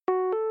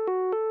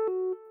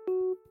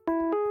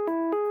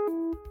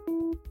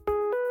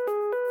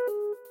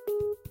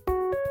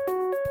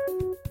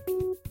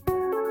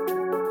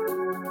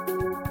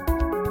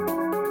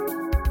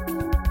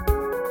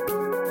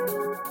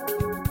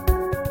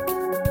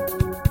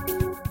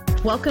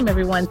Welcome,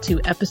 everyone, to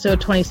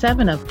episode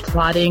 27 of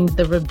Plotting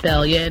the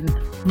Rebellion.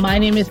 My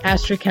name is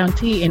Astra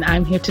County, and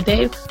I'm here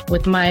today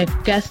with my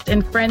guest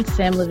and friend,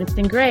 Sam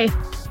Livingston Gray.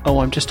 Oh,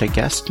 I'm just a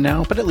guest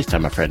now, but at least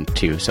I'm a friend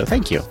too, so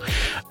thank you.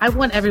 I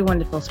want everyone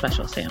to feel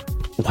special, Sam.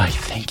 Why,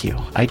 thank you.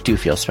 I do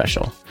feel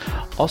special.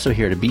 Also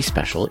here to be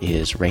special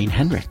is Rain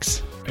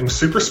Hendricks. I'm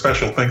super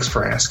special, thanks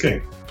for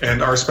asking.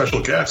 And our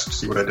special guest,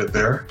 see what I did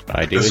there?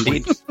 I do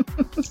indeed.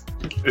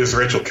 Is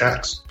Rachel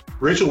Katz.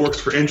 Rachel works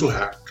for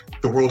AngelHack,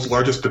 the world's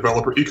largest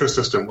developer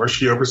ecosystem, where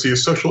she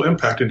oversees social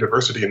impact and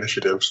diversity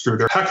initiatives through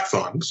their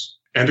hackathons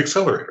and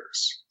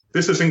accelerators.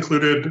 This has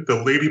included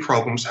the Lady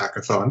Problems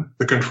Hackathon,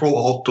 the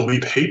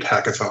Control-Alt-Delete-Hate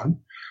Hackathon,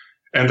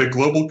 and a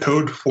Global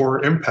Code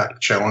for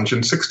Impact Challenge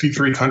in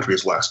 63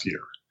 countries last year.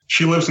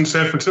 She lives in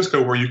San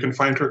Francisco, where you can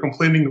find her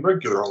complaining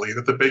regularly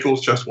that the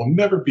bagels just will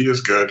never be as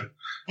good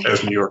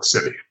as New York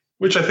City,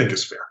 which I think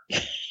is fair.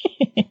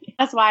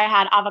 That's why I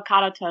had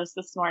avocado toast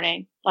this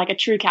morning, like a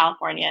true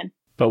Californian.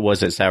 But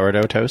was it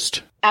sourdough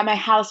toast? At my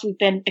house, we've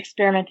been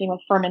experimenting with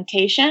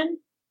fermentation.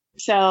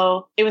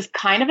 So it was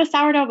kind of a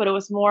sourdough, but it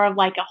was more of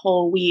like a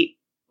whole wheat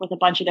with a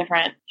bunch of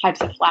different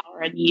types of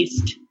flour and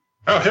yeast.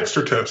 Oh,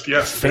 hipster toast,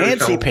 yes.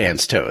 Fancy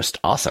pants toast.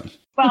 Awesome.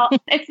 Well,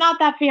 it's not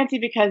that fancy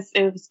because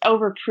it was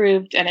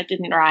overproved and it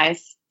didn't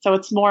rise. So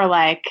it's more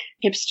like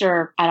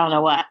hipster, I don't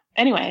know what.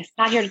 Anyways,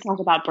 not here to talk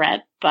about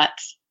bread, but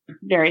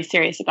very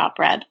serious about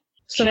bread.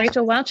 So,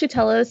 Rachel, why don't you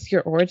tell us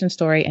your origin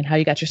story and how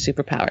you got your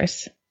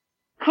superpowers?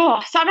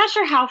 Cool. So I'm not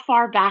sure how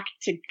far back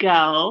to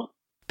go.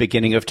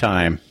 Beginning of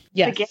time.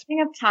 Yes.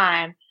 Beginning of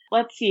time.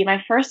 Let's see.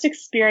 My first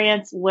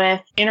experience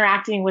with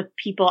interacting with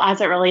people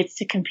as it relates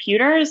to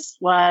computers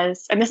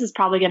was, and this is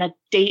probably going to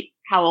date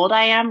how old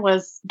I am,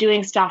 was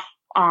doing stuff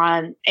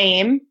on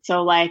AIM.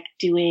 So like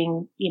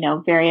doing,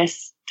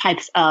 various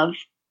types of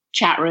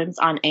chat rooms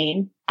on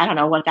AIM. I don't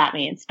know what that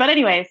means. But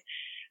anyways,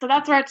 so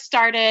that's where it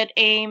started.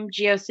 AIM,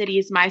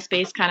 GeoCities,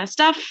 MySpace kind of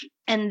stuff.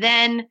 And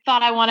then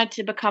thought I wanted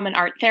to become an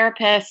art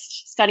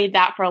therapist, studied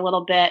that for a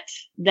little bit,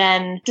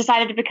 then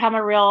decided to become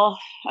a real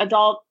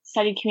adult,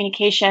 studied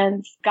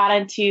communications, got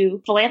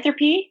into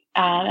philanthropy,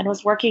 and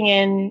was working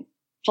in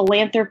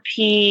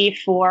philanthropy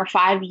for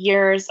 5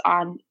 years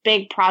on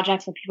big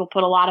projects where people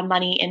put a lot of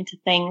money into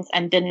things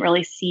and didn't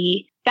really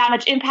see that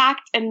much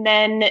impact, and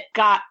then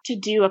got to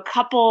do a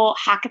couple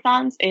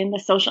hackathons in the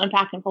social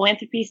impact and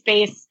philanthropy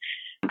space.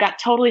 Got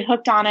totally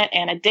hooked on it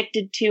and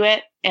addicted to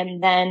it,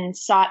 and then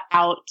sought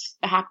out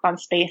the hackathon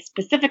space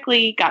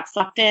specifically, got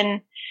sucked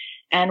in,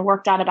 and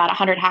worked on about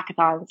 100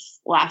 hackathons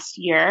last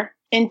year.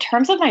 In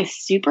terms of my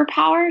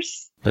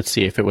superpowers... Let's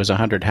see, if it was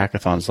 100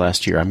 hackathons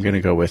last year, I'm going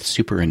to go with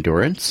super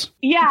endurance.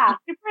 Yeah,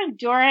 super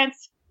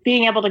endurance,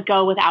 being able to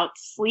go without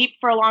sleep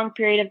for a long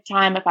period of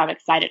time if I'm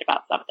excited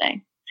about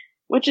something,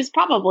 which is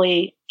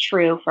probably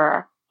true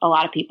for a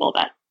lot of people,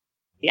 but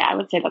yeah, I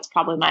would say that's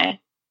probably my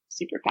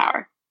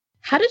superpower.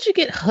 How did you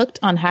get hooked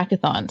on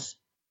hackathons?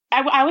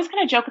 I always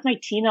kind of joke with my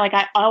team.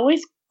 I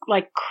always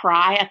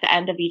cry at the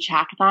end of each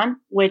hackathon,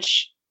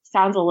 which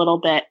sounds a little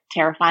bit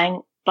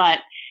terrifying, but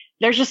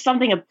there's just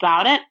something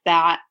about it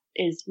that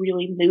is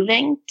really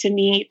moving to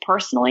me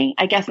personally.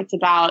 I guess it's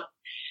about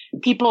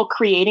people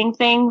creating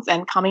things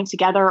and coming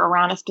together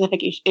around a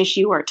specific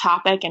issue or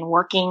topic and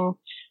working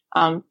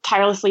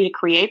tirelessly to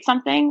create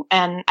something.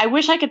 And I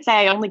wish I could say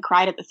I only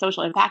cried at the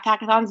social impact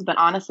hackathons, but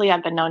honestly,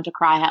 I've been known to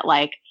cry at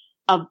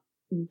a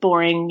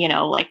boring,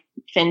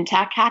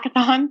 fintech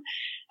hackathon.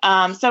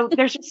 So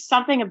there's just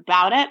something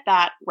about it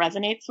that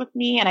resonates with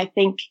me. And I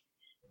think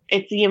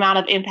it's the amount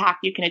of impact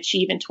you can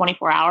achieve in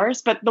 24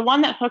 hours. But the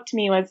one that hooked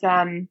me was,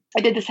 I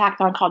did this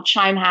hackathon called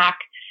Chime Hack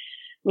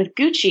with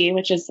Gucci,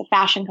 which is a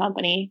fashion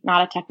company,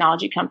 not a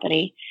technology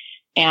company.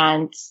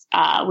 And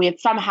we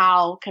had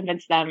somehow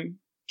convinced them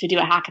to do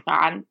a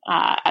hackathon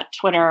at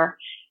Twitter.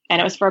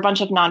 And it was for a bunch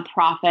of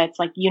nonprofits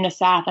like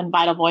UNICEF and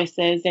Vital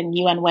Voices and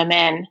UN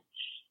Women.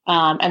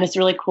 And this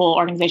really cool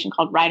organization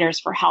called Writers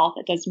for Health.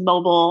 It does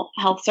mobile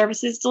health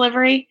services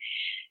delivery.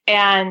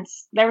 And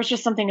there was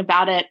just something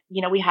about it.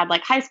 We had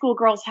high school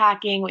girls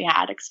hacking. We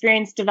had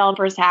experienced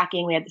developers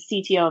hacking. We had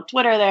the CTO of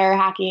Twitter there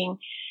hacking.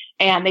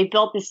 And they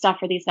built this stuff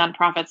for these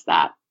nonprofits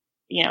that,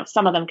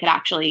 some of them could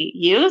actually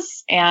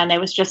use. And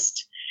it was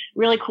just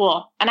really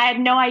cool. And I had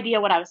no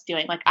idea what I was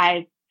doing.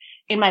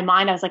 In my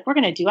mind, I was like, we're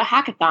going to do a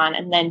hackathon,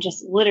 and then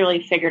just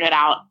literally figured it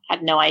out.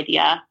 Had no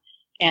idea.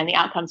 And the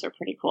outcomes are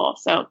pretty cool.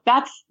 So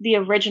that's the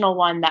original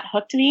one that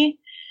hooked me.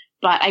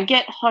 But I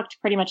get hooked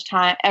pretty much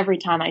every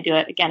time I do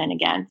it again and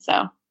again.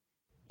 So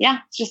yeah,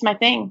 it's just my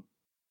thing.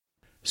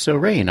 So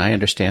Rain, I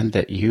understand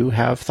that you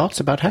have thoughts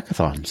about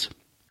hackathons.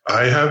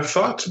 I have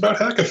thoughts about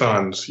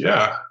hackathons,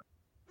 yeah.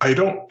 I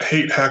don't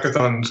hate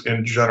hackathons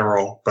in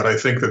general, but I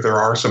think that there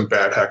are some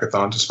bad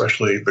hackathons,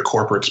 especially the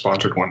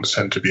corporate-sponsored ones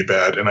tend to be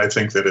bad. And I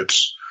think that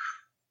it's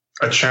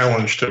a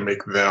challenge to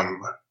make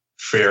them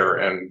fair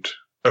and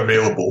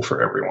available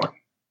for everyone.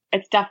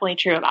 It's definitely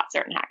true about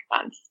certain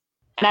hackathons.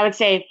 And I would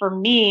say for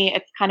me,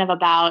 it's kind of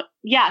about,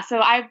 so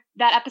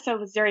that episode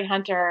with Zuri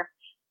Hunter,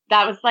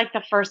 that was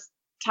the first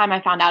time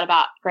I found out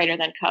about Greater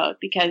Than Code,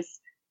 because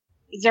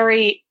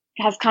Zuri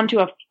has come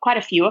to quite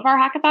a few of our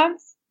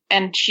hackathons.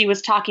 And she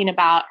was talking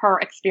about her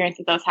experience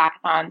with those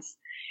hackathons.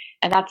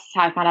 And that's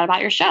how I found out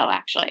about your show,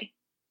 actually.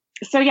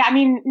 So yeah, I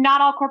mean,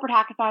 not all corporate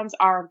hackathons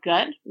are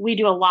good. We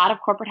do a lot of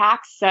corporate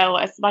hacks. So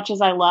as much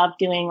as I love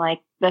doing like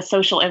the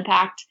social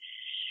impact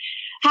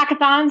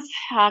hackathons,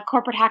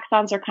 corporate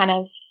hackathons are kind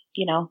of,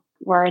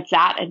 where it's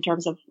at in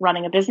terms of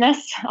running a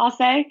business, I'll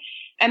say.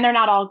 And they're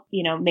not all,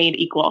 made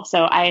equal.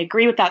 So I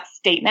agree with that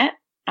statement.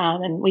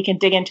 And we can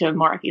dig into it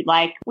more if you'd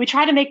like. We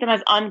try to make them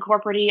as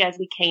uncorporate-y as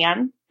we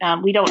can.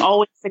 We don't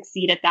always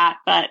succeed at that,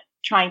 but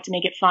trying to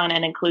make it fun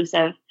and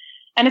inclusive.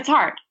 And it's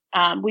hard.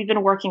 We've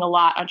been working a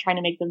lot on trying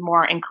to make them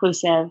more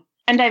inclusive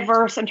and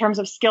diverse in terms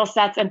of skill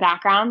sets and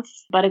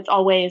backgrounds, but it's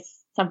always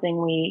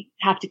something we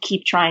have to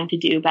keep trying to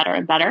do better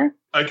and better.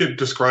 I could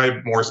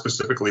describe more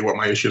specifically what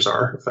my issues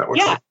are, if that would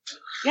help.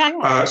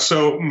 Yeah.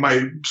 So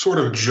my sort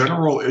of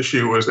general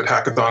issue is that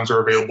hackathons are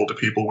available to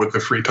people with the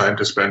free time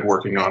to spend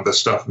working on the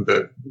stuff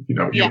that,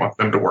 you want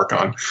them to work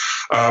on.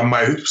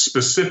 My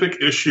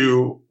specific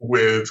issue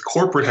with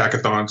corporate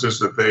hackathons is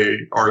that they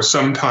are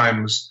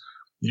sometimes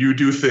you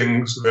do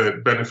things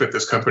that benefit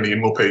this company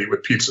and we'll pay you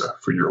with pizza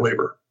for your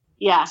labor.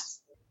 Yes.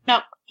 No,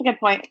 that's a good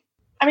point.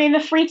 I mean, the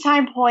free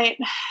time point,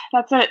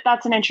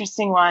 that's an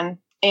interesting one.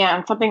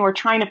 And something we're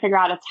trying to figure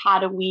out is how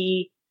do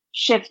we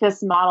shift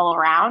this model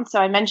around. So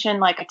I mentioned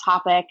like a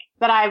topic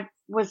that I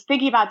was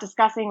thinking about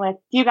discussing with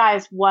you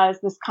guys was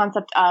this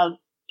concept of,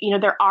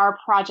 there are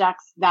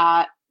projects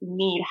that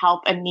need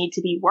help and need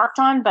to be worked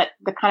on, but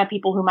the kind of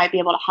people who might be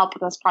able to help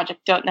with those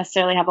projects don't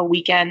necessarily have a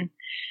weekend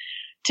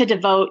to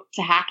devote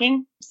to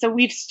hacking. So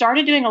we've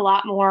started doing a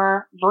lot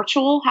more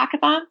virtual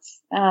hackathons.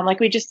 Like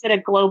we just did a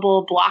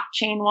global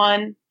blockchain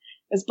one.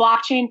 It was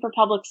blockchain for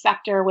public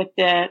sector with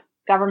the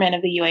government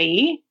of the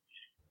UAE.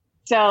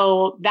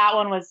 So that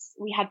one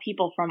we had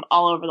people from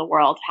all over the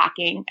world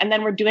hacking. And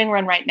then we're doing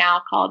one right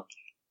now called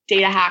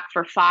Data Hack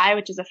for FI,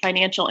 which is a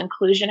financial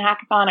inclusion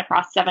hackathon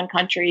across 7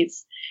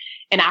 countries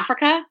in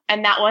Africa.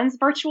 And that one's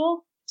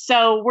virtual.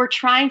 So we're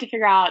trying to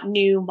figure out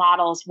new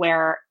models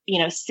where,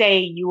 say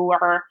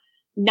you're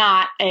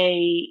not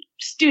a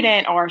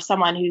student or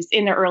someone who's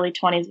in their early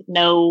 20s with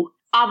no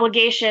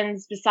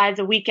obligations besides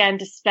a weekend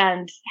to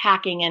spend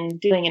hacking and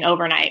doing an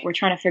overnight. We're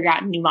trying to figure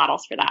out new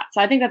models for that.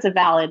 So I think that's a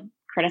valid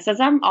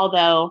criticism,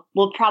 although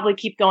we'll probably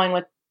keep going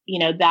with,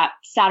 that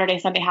Saturday,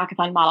 Sunday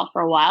hackathon model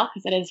for a while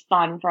because it is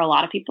fun for a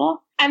lot of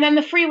people. And then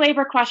the free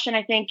labor question,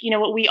 I think,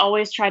 what we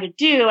always try to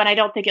do, and I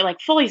don't think it like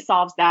fully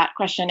solves that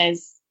question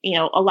is,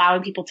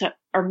 allowing people to,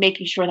 or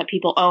making sure that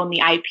people own the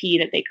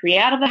IP that they create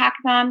out of the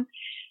hackathon.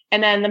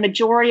 And then the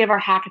majority of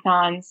our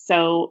hackathons,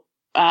 so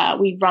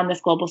we run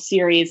this global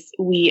series,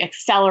 we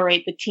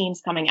accelerate the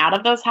teams coming out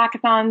of those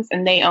hackathons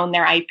and they own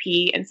their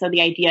IP. And so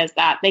the idea is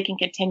that they can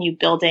continue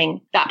building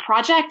that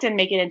project and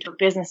make it into a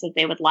business that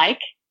they would like.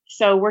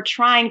 So we're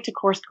trying to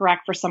course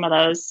correct for some of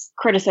those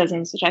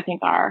criticisms, which I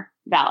think are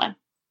valid.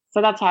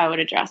 So that's how I would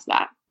address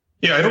that.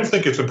 Yeah, I don't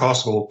think it's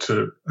impossible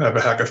to have a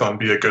hackathon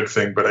be a good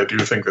thing, but I do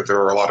think that there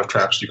are a lot of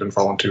traps you can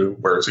fall into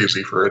where it's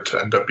easy for it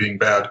to end up being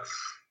bad.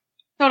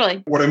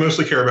 Totally. What I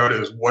mostly care about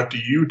is what do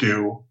you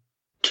do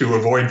to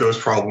avoid those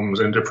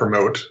problems and to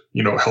promote,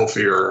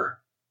 healthier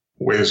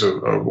ways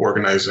of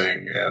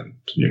organizing and,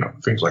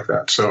 things like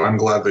that. So I'm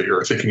glad that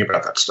you're thinking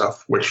about that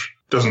stuff, which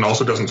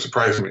doesn't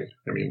surprise me.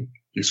 I mean,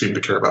 you seem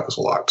to care about this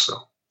a lot, so.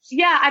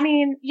 Yeah, I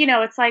mean,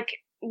 it's like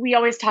we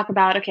always talk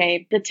about,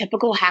 okay, the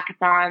typical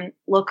hackathon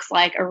looks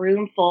like a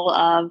room full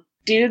of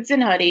dudes in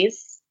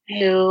hoodies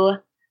who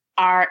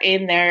are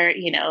in their,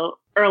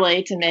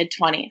 early to mid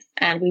 20s.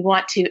 And we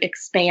want to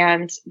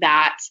expand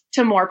that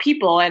to more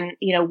people. And,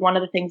 one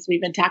of the things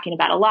we've been talking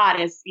about a lot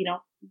is,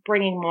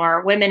 bringing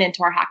more women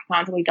into our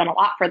hackathons. And we've done a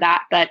lot for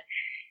that. But,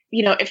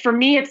 for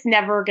me, it's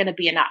never going to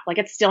be enough. Like,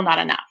 it's still not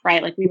enough,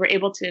 right? Like, we were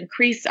able to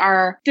increase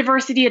our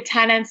diversity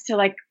attendance to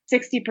like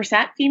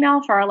 60%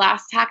 female for our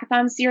last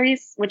hackathon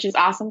series, which is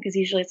awesome because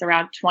usually it's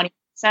around 20%.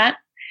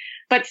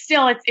 But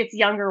still, it's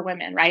younger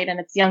women, right? And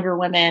it's younger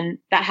women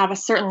that have a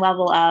certain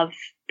level of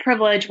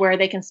privilege where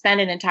they can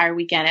spend an entire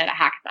weekend at a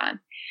hackathon.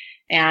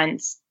 And,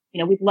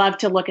 we'd love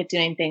to look at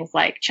doing things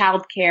like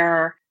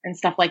childcare and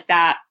stuff like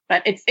that.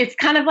 But it's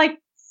kind of like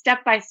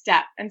step by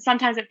step. And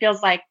sometimes it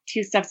feels like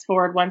 2 steps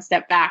forward, 1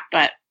 step back,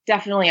 but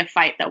definitely a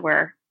fight that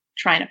we're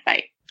trying to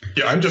fight.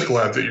 Yeah, I'm just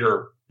glad that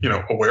you're,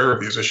 aware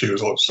of these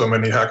issues. So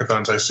many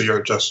hackathons I see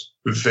are just,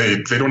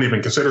 they don't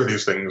even consider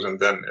these things, and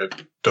then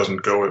it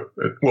doesn't go,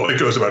 it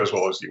goes about as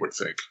well as you would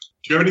think.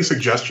 Do you have any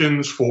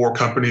suggestions for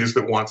companies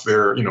that want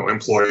their,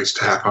 employees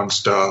to hack on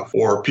stuff,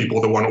 or people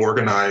that want to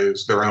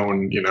organize their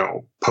own,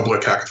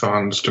 public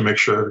hackathons to make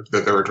sure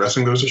that they're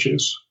addressing those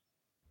issues?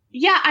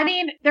 Yeah, I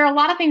mean, there are a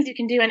lot of things you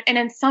can do. And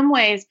in some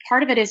ways,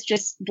 part of it is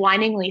just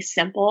blindingly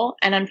simple.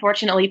 And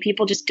unfortunately,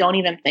 people just don't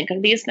even think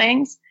of these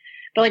things.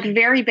 But like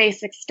very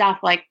basic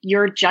stuff, like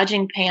your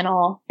judging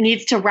panel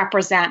needs to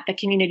represent the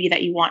community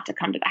that you want to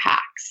come to the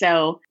hack.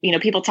 So,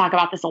 people talk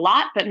about this a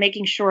lot, but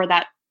making sure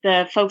that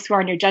the folks who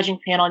are on your judging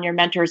panel and your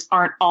mentors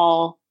aren't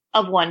all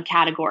of one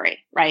category,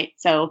 right?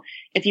 So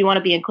if you want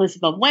to be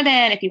inclusive of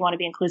women, if you want to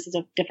be inclusive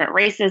of different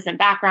races and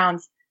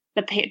backgrounds,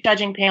 the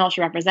judging panel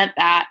should represent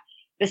that.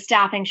 The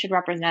staffing should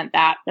represent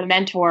that. The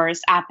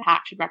mentors at the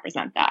hack should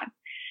represent that.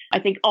 I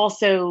think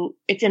also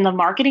it's in the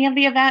marketing of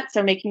the event.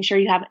 So making sure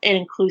you have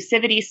an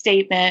inclusivity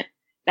statement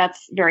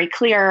that's very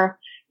clear,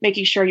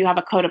 making sure you have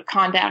a code of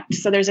conduct.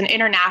 So there's an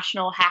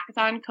international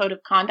hackathon code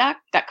of conduct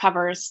that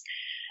covers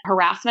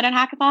harassment at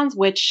hackathons,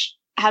 which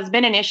has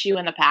been an issue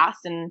in the past.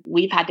 And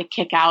we've had to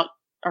kick out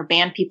or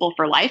ban people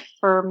for life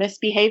for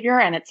misbehavior.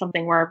 And it's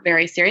something we're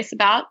very serious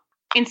about.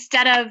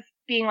 Instead of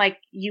being like,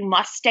 you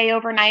must stay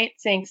overnight,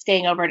 saying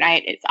staying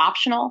overnight is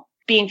optional,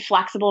 being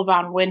flexible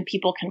about when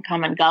people can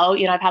come and go.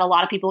 You know, I've had a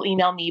lot of people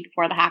email me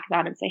before the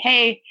hackathon and say,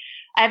 hey,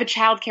 I have a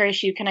childcare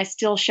issue. Can I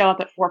still show up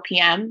at 4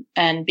 p.m.?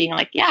 And being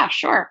like, yeah,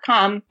 sure,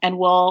 come and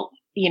we'll,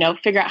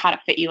 figure out how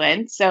to fit you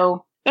in.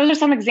 So those are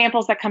some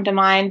examples that come to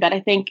mind, but I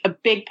think a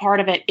big part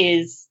of it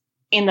is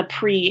in the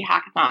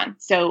pre-hackathon.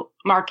 So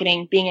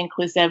marketing, being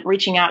inclusive,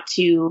 reaching out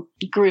to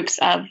groups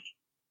of,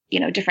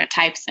 different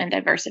types and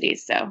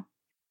diversities. So,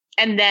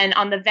 and then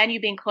on the venue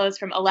being closed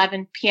from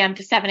 11 p.m.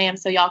 to 7 a.m.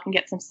 so y'all can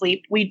get some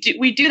sleep. We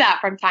do that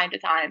from time to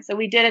time. So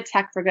we did a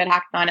Tech for Good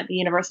hackathon at the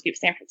University of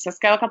San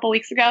Francisco a couple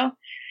weeks ago,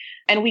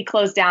 and we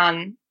closed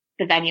down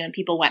the venue and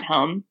people went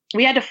home.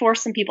 We had to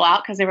force some people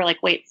out because they were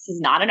like, wait, this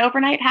is not an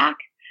overnight hack.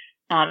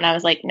 And I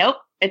was like, nope,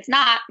 it's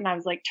not. And I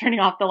was like turning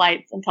off the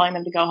lights and telling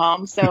them to go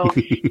home. So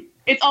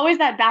it's always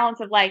that balance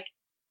of like,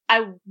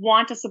 I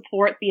want to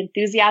support the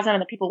enthusiasm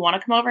and the people want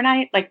to come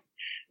overnight. Like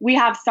we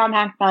have some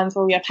hackathons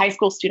where we have high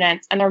school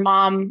students and their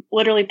mom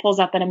literally pulls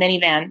up in a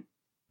minivan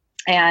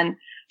and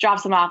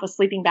drops them off with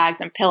sleeping bags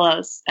and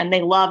pillows. And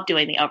they love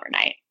doing the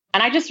overnight.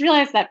 And I just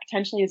realized that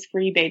potentially is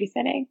free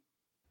babysitting.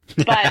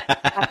 But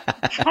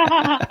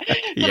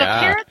the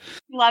parents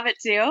love it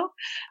too.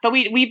 But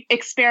we've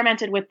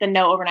experimented with the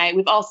no overnight.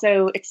 We've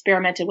also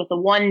experimented with the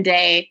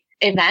 1-day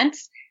event.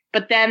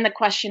 But then the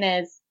question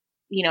is,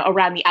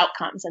 around the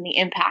outcomes and the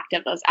impact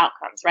of those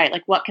outcomes, right?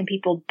 Like what can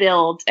people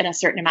build in a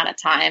certain amount of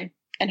time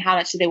and how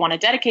much do they want to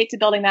dedicate to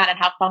building that and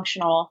how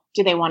functional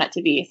do they want it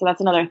to be? So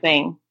that's another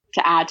thing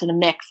to add to the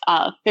mix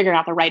of figuring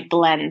out the right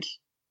blend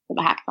for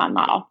the hackathon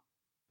model.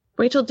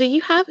 Rachel, do you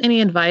have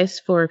any advice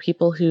for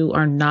people who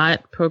are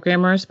not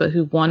programmers, but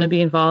who want to be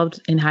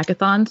involved in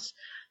hackathons?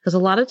 Because a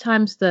lot of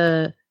times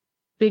the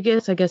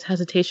biggest,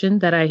 hesitation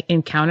that I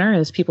encounter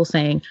is people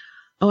saying,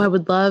 oh, I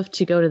would love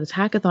to go to this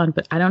hackathon,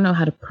 but I don't know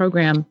how to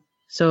program,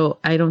 so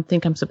I don't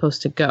think I'm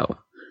supposed to go.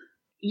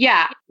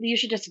 Yeah, you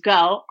should just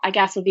go, I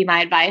guess would be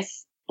my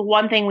advice.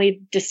 One thing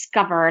we've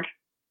discovered,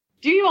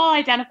 do you all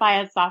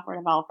identify as software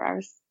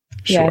developers?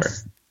 Sure.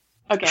 Yes.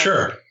 Okay.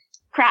 Sure.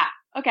 Crap.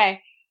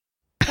 Okay.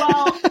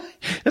 Well,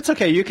 It's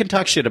okay. You can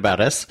talk shit about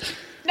us.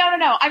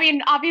 No. I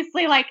mean,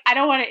 obviously, I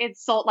don't want to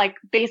insult,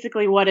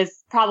 basically what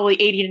is probably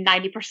 80 to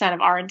 90%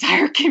 of our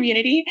entire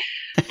community.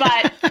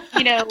 But,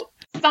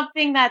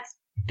 something that's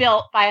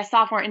built by a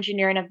software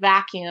engineer in a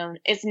vacuum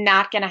is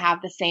not going to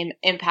have the same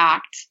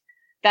impact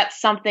that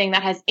something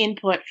that has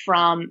input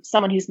from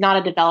someone who's not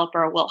a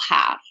developer will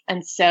have.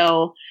 And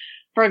so,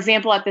 for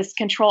example, at this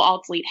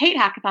Control-Alt-Delete-Hate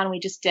hackathon we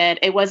just did,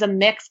 it was a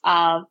mix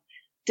of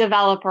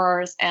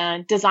developers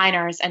and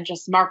designers and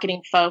just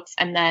marketing folks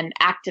and then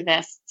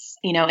activists,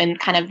 in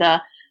kind of the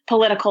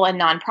political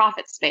and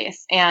nonprofit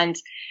space. And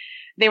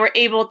they were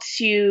able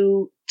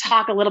to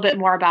talk a little bit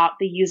more about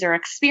the user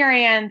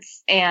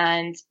experience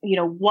and,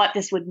 what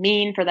this would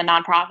mean for the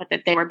nonprofit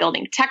that they were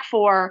building tech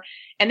for.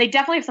 And they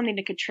definitely have something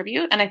to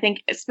contribute. And I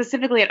think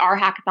specifically at our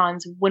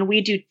hackathons, when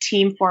we do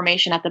team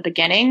formation at the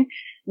beginning,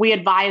 we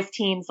advise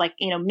teams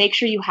make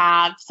sure you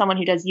have someone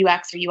who does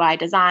UX or UI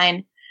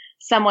design,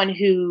 someone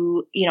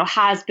who,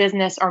 has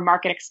business or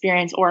market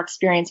experience or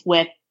experience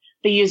with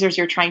the users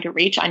you're trying to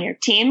reach on your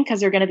team, because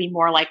they're going to be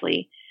more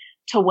likely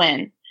to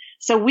win.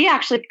 So we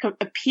actually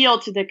appeal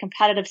to the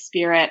competitive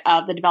spirit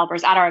of the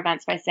developers at our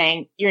events by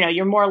saying,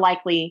 you're more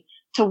likely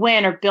to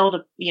win or build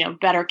a,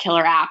 better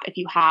killer app if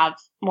you have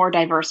more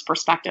diverse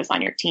perspectives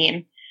on your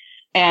team.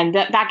 And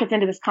that gets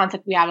into this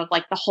concept we have of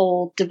the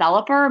whole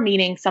developer,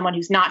 meaning someone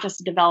who's not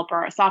just a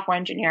developer, a software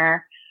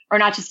engineer, or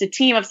not just a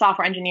team of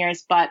software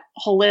engineers, but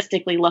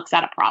holistically looks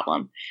at a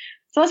problem.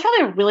 So that's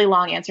probably a really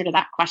long answer to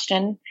that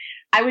question.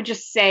 I would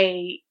just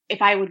say,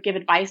 if I would give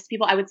advice to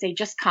people, I would say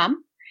just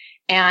come.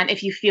 And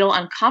if you feel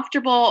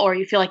uncomfortable or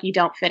you feel like you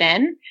don't fit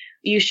in,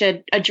 you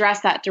should address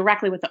that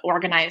directly with the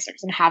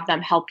organizers and have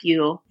them help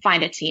you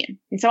find a team.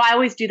 And so I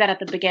always do that at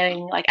the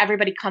beginning.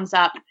 Everybody comes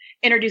up,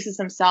 introduces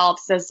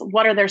themselves, says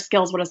what are their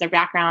skills, what is their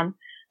background.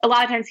 A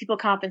lot of times people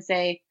come up and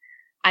say,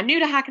 I'm new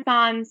to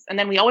hackathons. And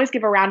then we always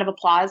give a round of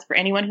applause for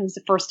anyone who's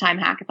a first-time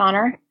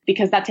hackathoner,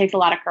 because that takes a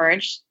lot of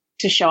courage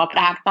to show up at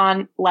a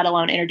hackathon, let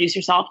alone introduce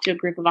yourself to a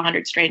group of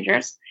 100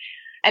 strangers.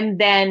 And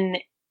then,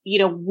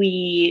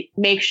 we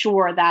make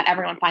sure that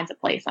everyone finds a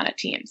place on a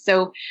team.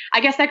 So I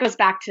guess that goes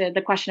back to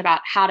the question about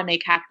how to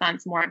make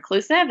hackathons more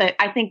inclusive.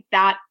 I think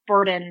that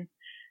burden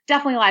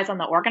definitely lies on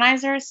the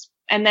organizers.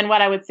 And then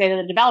what I would say to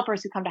the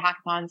developers who come to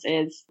hackathons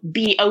is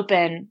be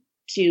open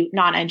to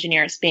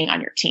non-engineers being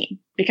on your team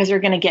because you're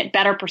going to get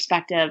better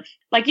perspective.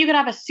 Like you could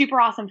have a super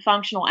awesome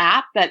functional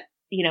app that,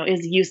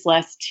 is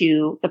useless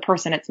to the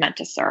person it's meant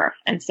to serve.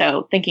 And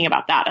so thinking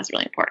about that is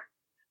really important.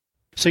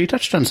 So you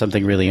touched on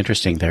something really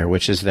interesting there,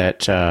 which is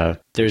that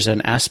there's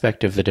an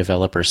aspect of the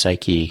developer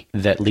psyche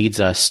that leads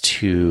us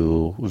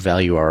to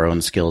value our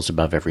own skills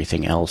above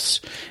everything else.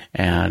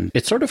 And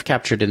it's sort of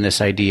captured in this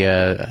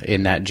idea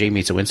in that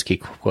Jamie Zawinski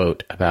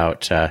quote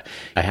about, I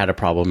had a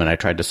problem and I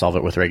tried to solve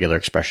it with regular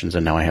expressions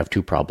and now I have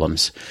two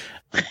problems.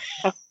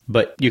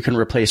 But you can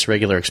replace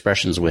regular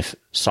expressions with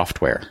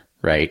software.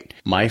 Right.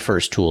 My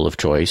first tool of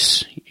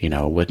choice,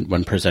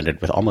 when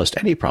presented with almost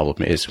any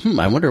problem is,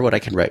 I wonder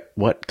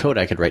what code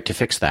I could write to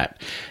fix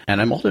that.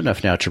 And I'm old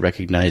enough now to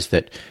recognize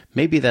that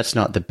maybe that's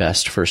not the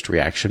best first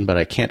reaction, but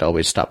I can't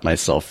always stop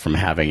myself from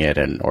having it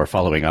or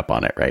following up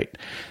on it. Right.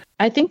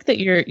 I think that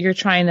you're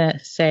trying to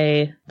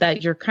say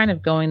that you're kind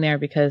of going there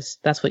because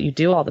that's what you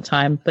do all the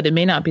time, but it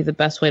may not be the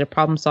best way to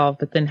problem solve.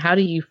 But then how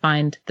do you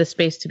find the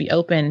space to be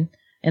open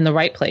in the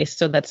right place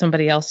so that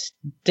somebody else's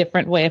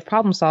different way of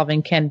problem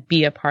solving can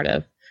be a part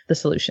of the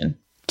solution?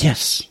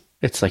 Yes.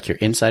 It's like you're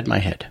inside my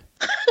head.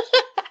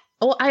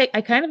 Well, I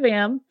kind of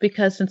am,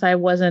 because since I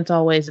wasn't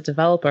always a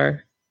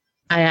developer,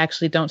 I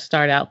actually don't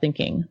start out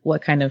thinking,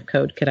 what kind of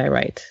code could I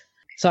write?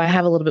 So I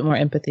have a little bit more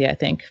empathy, I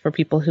think, for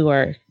people who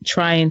are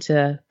trying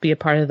to be a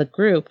part of the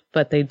group,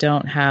 but they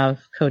don't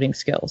have coding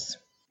skills.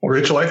 Well,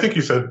 Rachel, I think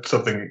you said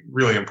something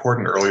really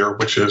important earlier,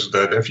 which is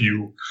that if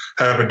you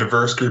have a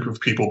diverse group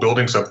of people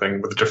building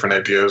something with different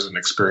ideas and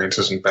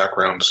experiences and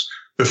backgrounds,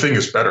 the thing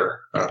is better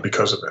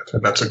because of it.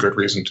 And that's a good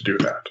reason to do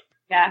that.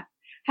 Yeah.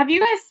 Have you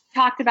guys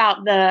talked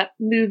about the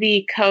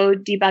movie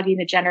Code Debugging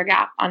the Gender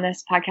Gap on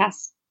this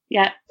podcast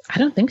yet? I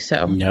don't think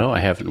so. No, I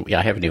haven't. Yeah,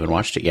 I haven't even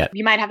watched it yet.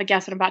 You might have a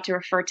guess what I'm about to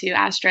refer to,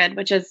 Astrid,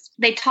 which is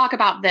they talk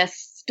about this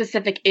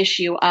specific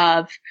issue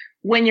of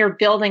when you're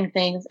building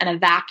things in a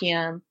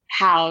vacuum,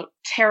 how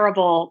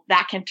terrible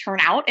that can turn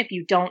out if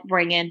you don't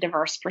bring in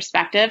diverse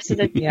perspectives. So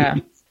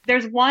that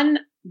there's one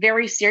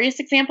very serious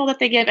example that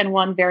they give and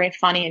one very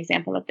funny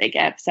example that they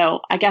give. So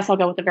I guess I'll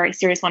go with the very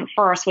serious one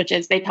first, which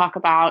is they talk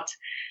about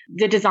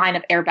the design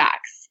of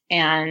airbags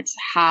and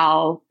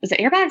how, was it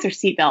airbags or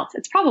seatbelts?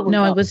 It's probably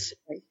no,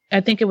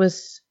 I think it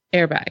was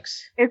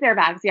airbags. It's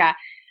airbags, yeah.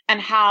 And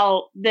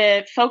how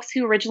the folks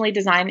who originally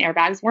designed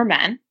airbags were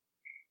men,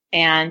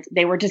 and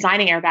they were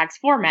designing airbags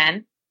for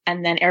men.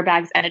 And then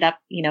airbags ended up,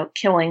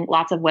 killing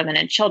lots of women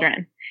and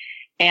children.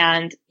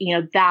 And,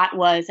 that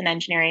was an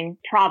engineering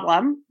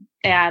problem.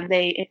 And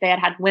if they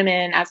had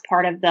women as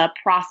part of the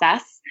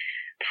process,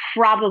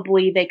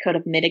 probably they could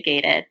have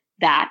mitigated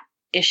that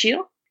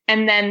issue.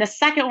 And then the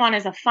second one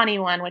is a funny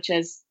one, which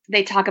is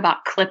they talk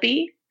about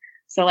Clippy.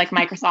 So like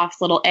Microsoft's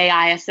little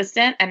AI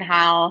assistant, and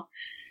how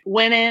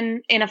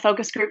women in a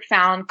focus group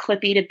found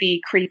Clippy to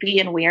be creepy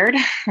and weird.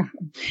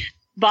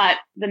 But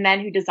the men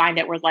who designed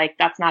it were like,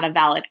 that's not a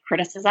valid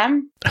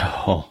criticism.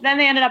 Oh. Then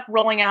they ended up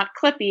rolling out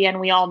Clippy,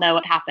 and we all know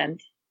what happened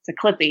to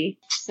Clippy.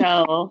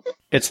 So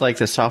it's like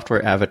the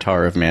software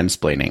avatar of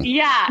mansplaining.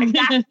 Yeah,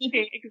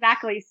 exactly.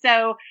 Exactly.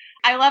 So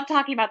I love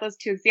talking about those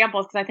two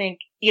examples because I think,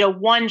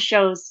 one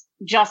shows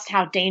just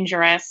how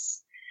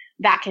dangerous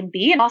that can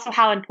be and also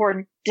how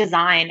important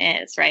design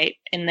is, right,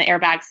 in the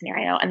airbag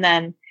scenario. And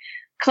then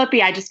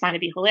Clippy, I just find to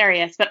be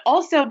hilarious, but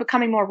also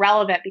becoming more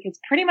relevant because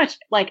pretty much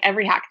like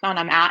every hackathon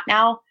I'm at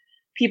now,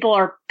 people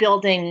are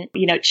building,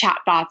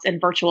 chatbots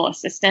and virtual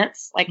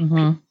assistants,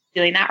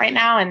 doing that right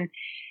now.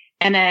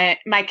 And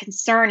my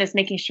concern is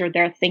making sure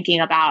they're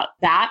thinking about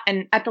that.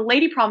 And at the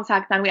Lady Problems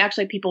Hackathon, we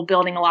actually have people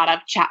building a lot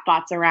of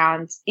chatbots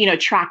around,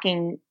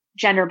 tracking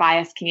gender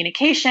bias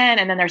communication.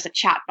 And then there's a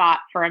chatbot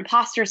for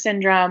imposter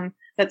syndrome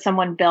that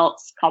someone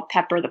built called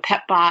Pepper the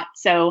Pet Bot.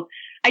 So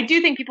I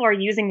do think people are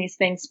using these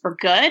things for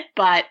good,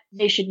 but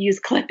they should use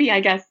Clippy,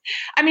 I guess.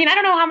 I mean, I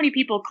don't know how many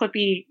people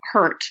Clippy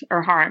hurt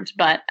or harmed,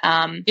 but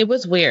it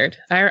was weird.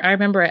 I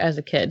remember it as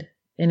a kid,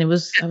 and I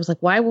was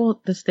like, why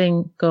won't this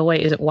thing go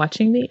away? Is it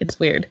watching me? It's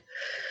weird.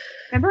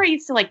 Remember I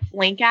used to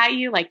blink at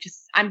you,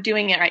 I'm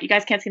doing it right. You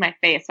guys can't see my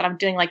face, but I'm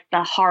doing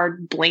the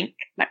hard blink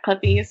that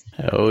Clippy used.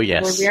 Oh,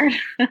 yes. Weird.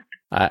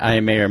 I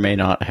may or may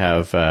not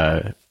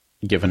have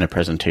given a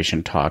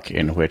presentation talk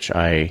in which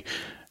I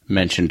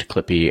mentioned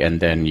Clippy and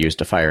then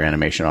used a fire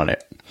animation on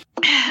it.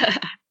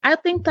 I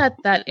think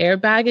that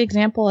airbag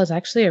example is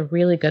actually a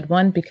really good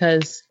one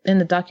because in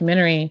the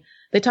documentary,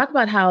 they talk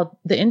about how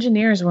the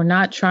engineers were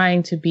not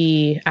trying to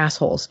be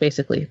assholes,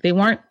 basically. They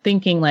weren't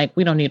thinking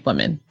we don't need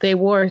women. They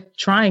were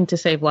trying to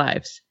save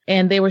lives.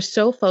 And they were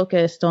so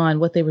focused on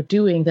what they were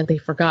doing that they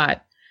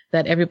forgot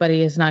that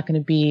everybody is not going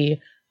to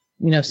be,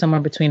 somewhere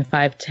between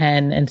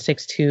 5'10" and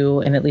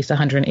 6'2" and at least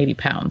 180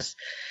 pounds.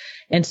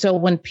 And so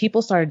when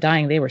people started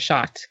dying, they were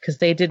shocked because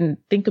they didn't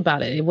think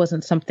about it. It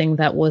wasn't something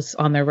that was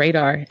on their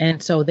radar.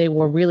 And so they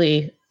were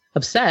really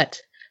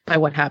upset by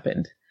what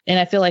happened. And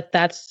I feel like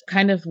that's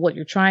kind of what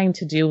you're trying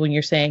to do when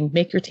you're saying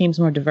make your teams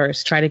more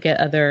diverse, try to get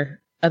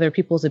other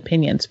people's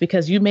opinions,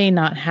 because you may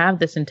not have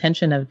this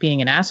intention of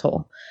being an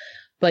asshole,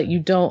 but you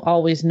don't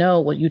always know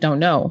what you don't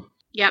know.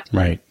 Yep.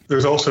 Right.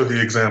 There's also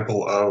the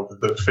example of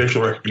the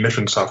facial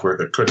recognition software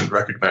that couldn't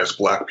recognize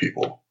Black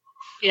people.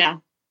 Yeah.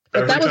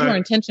 But that was more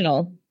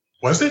intentional.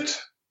 Was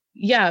it?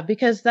 Yeah,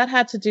 because that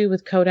had to do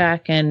with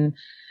Kodak and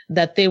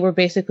that they were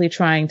basically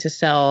trying to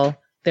sell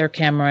their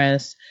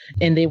cameras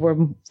and they were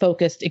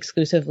focused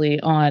exclusively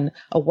on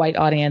a white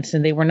audience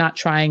and they were not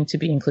trying to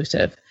be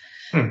inclusive.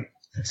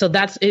 So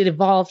it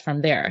evolved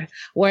from there.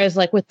 Whereas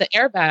like with the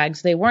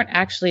airbags, they weren't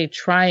actually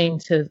trying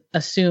to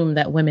assume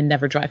that women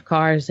never drive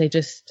cars. They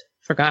just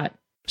forgot.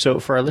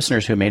 So for our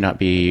listeners who may not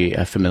be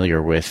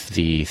familiar with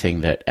the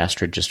thing that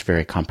Astrid just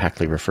very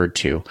compactly referred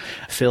to,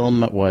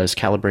 film was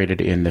calibrated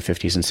in the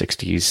 50s and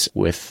 60s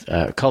with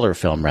color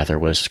film rather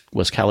was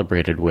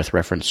calibrated with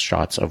reference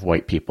shots of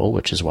white people,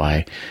 which is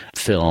why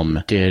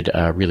film did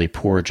a really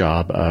poor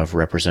job of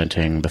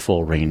representing the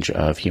full range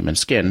of human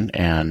skin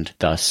and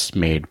thus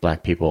made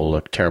Black people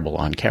look terrible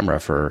on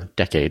camera for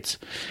decades.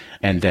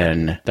 And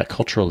then that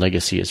cultural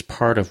legacy is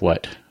part of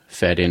what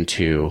fed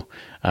into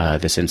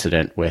this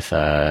incident with,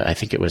 I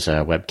think it was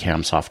a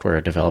webcam software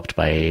developed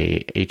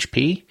by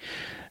HP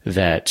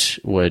that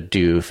would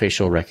do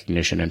facial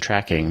recognition and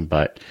tracking,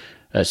 but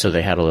so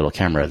they had a little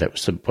camera that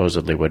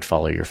supposedly would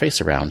follow your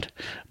face around,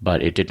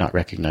 but it did not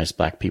recognize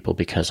Black people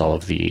because all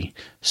of the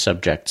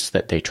subjects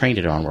that they trained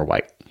it on were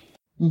white.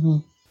 Mm-hmm.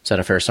 Is that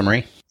a fair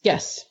summary?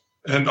 Yes.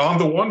 And on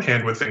the one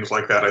hand, with things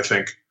like that,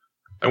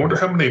 I wonder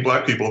how many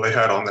Black people they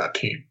had on that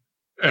team.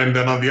 And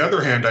then on the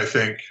other hand, I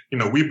think,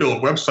 we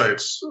build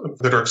websites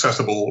that are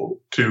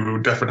accessible to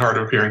deaf and hard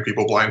of hearing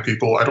people, blind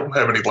people. I don't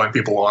have any blind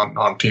people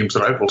on teams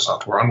that I build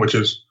software on, which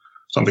is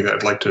something that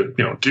I'd like to,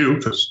 do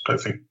because I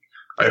think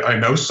I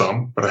know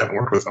some, but I haven't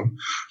worked with them.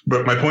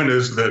 But my point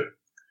is that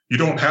you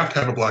don't have to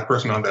have a Black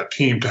person on that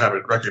team to have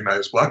it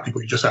recognize Black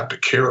people. You just have to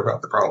care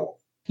about the problem.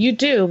 You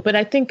do. But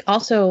I think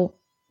also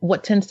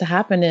what tends to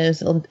happen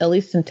is, at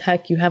least in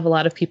tech, you have a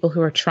lot of people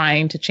who are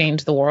trying to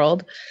change the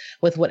world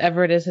with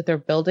whatever it is that they're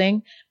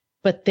building,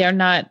 but they're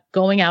not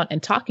going out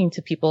and talking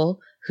to people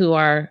who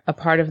are a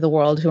part of the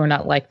world who are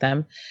not like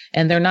them.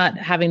 And they're not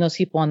having those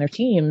people on their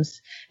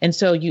teams. And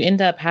so you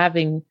end up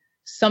having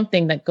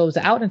something that goes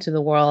out into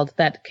the world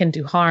that can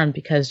do harm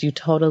because you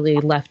totally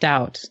left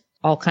out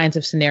all kinds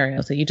of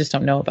scenarios that you just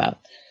don't know about.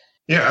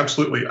 Yeah,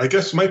 absolutely. I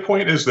guess my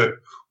point is that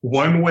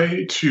one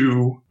way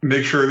to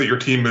make sure that your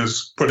team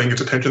is putting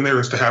its attention there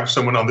is to have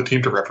someone on the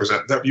team to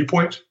represent that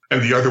viewpoint.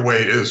 And the other way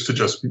is to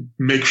just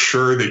make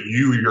sure that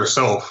you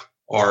yourself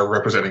are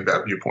representing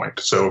that viewpoint.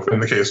 So in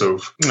the case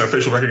of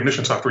facial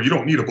recognition software, you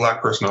don't need a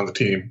Black person on the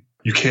team.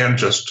 You can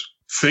just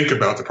think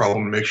about the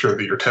problem and make sure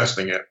that you're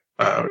testing it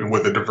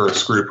with a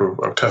diverse group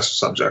of test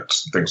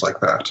subjects, things like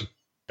that.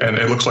 And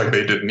it looks like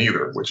they didn't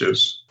either, which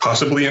is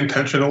possibly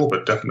intentional,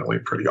 but definitely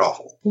pretty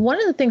awful.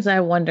 One of the things I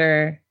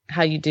wonder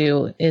how you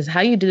do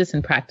this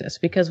in practice,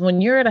 because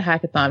when you're at a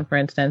hackathon, for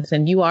instance,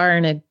 and you are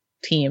in a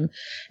team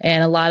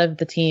and a lot of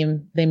the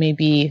team, they may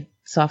be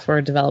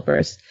software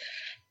developers,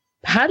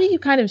 how do you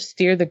kind of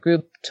steer the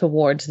group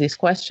towards these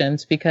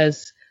questions?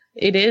 Because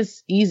it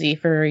is easy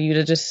for you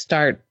to just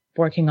start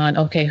working on,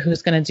 okay,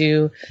 who's going to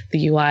do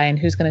the UI and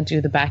who's going to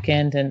do the back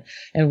end and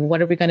what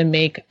are we going to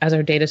make as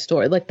our data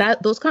store? Like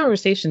that, those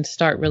conversations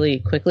start really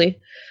quickly.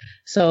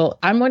 So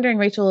I'm wondering,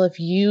 Rachel, if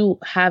you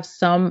have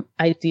some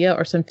idea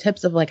or some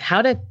tips of like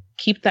how to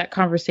keep that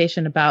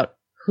conversation about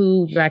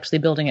who you're actually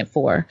building it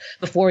for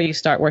before you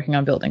start working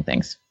on building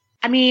things.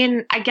 I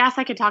mean, I guess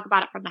I could talk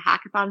about it from the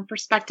hackathon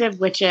perspective,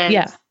 which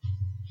is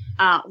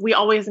we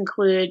always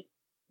include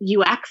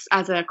UX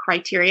as a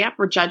criteria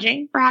for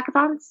judging for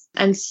hackathons.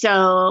 And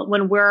so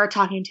when we're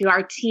talking to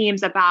our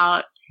teams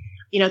about,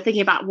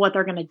 thinking about what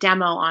they're going to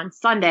demo on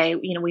Sunday,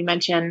 we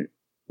mention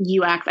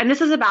UX. And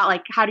this is about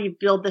like, how do you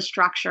build the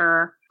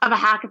structure of a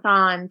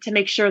hackathon to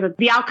make sure that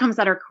the outcomes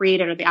that are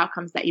created are the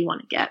outcomes that you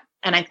want to get.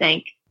 And I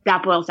think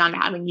that boils down to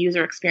having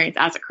user experience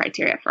as a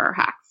criteria for our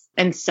hacks.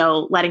 And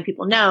so letting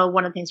people know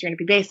one of the things you're going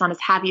to be based on is,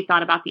 have you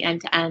thought about the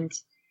end-to-end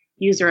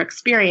user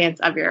experience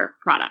of your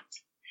product?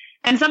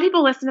 And some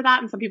people listen to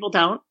that and some people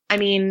don't. I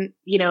mean,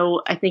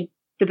 I think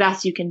the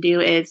best you can do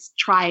is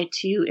try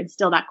to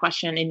instill that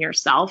question in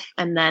yourself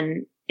and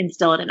then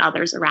instill it in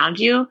others around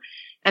you.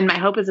 And my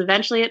hope is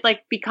eventually it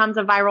like becomes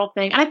a viral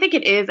thing. And I think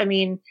it is. I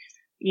mean,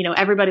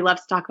 everybody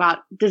loves to talk about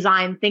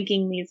design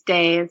thinking these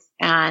days.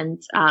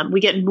 And we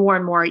get more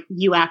and more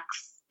UX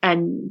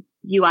and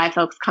UI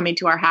folks coming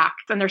to our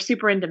hacks, and they're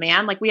super in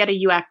demand. Like we had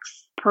a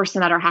UX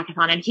person at our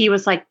hackathon and he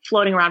was like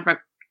floating around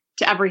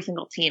to every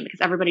single team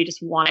because everybody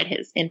just wanted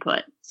his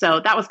input.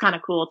 So that was kind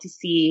of cool to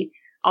see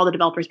all the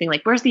developers being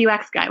like, where's the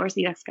UX guy? Where's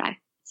the UX guy?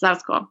 So that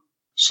was cool.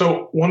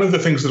 So one of the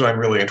things that I'm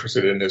really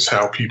interested in is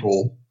how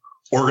people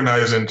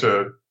organize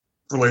into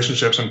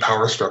relationships and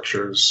power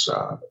structures.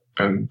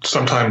 And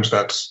sometimes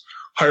that's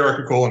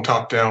hierarchical and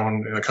top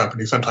down in a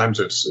company. Sometimes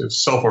it's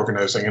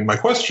self-organizing. And my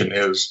question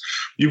is,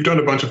 you've done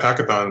a bunch of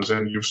hackathons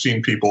and you've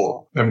seen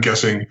people, I'm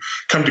guessing,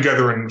 come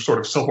together and sort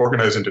of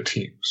self-organize into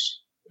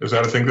teams. Is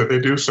that a thing that they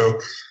do? So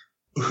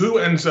who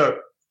ends up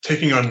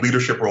taking on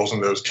leadership roles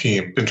in those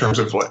teams in terms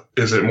of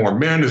is it more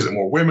men? Is it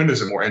more women?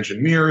 Is it more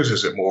engineers?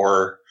 Is it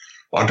more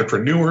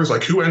entrepreneurs?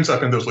 Like, who ends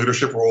up in those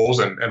leadership roles,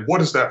 and what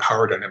does that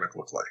power dynamic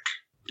look like?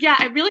 Yeah,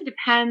 it really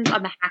depends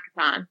on the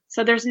hackathon.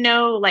 So there's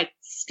no like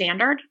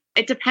standard.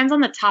 It depends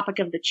on the topic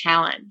of the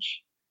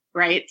challenge,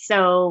 right?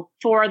 So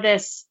for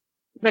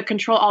the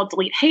Control Alt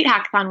Delete Hate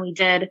hackathon we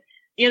did,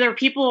 there were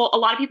a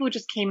lot of people who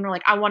just came and were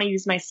like, I want to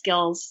use my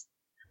skills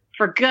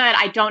for good.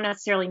 I don't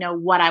necessarily know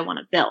what I want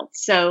to build.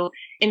 So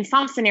in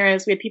some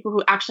scenarios, we had people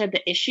who actually had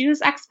the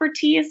issues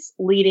expertise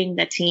leading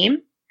the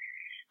team,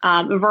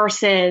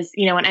 versus,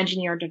 an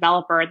engineer or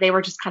developer. They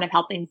were just kind of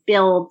helping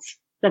build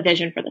the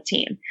vision for the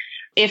team.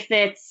 If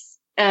it's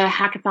a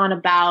hackathon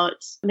about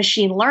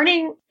machine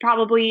learning,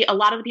 probably a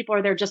lot of the people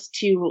are there just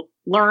to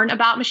learn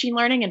about machine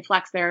learning and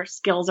flex their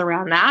skills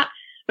around that.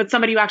 But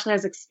somebody who actually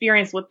has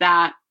experience with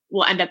that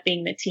will end up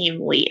being the team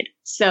lead.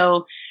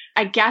 So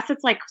I guess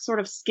it's like sort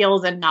of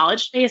skills and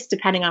knowledge based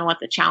depending on what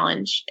the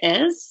challenge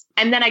is.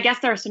 And then I guess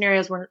there are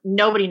scenarios where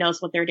nobody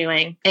knows what they're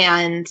doing.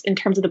 And in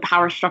terms of the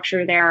power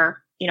structure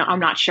there,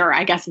 I'm not sure.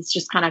 I guess it's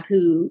just kind of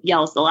who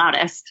yells the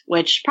loudest,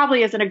 which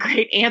probably isn't a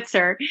great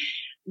answer.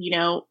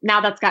 Now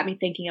that's got me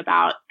thinking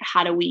about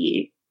how do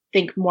we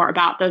think more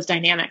about those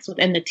dynamics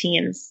within the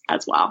teams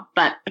as well.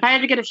 But if I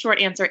had to get a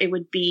short answer, it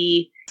would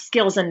be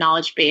skills and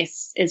knowledge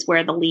base is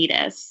where the lead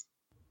is.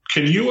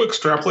 Can you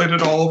extrapolate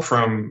it all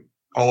from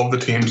all of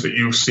the teams that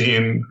you've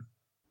seen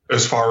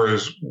as far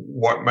as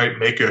what might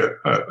make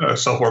a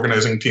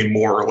self-organizing team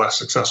more or less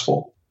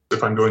successful?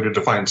 If I'm going to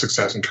define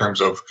success in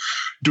terms of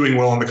doing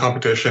well in the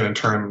competition, in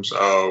terms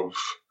of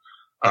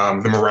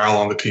the morale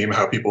on the team,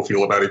 how people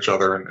feel about each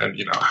other, and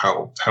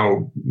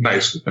how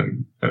nice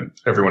and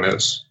everyone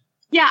is.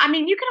 Yeah, I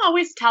mean, you can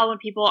always tell when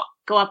people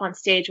go up on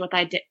stage what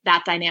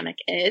that dynamic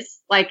is.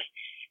 Like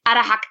at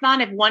a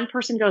hackathon, if one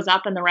person goes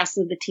up and the rest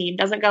of the team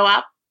doesn't go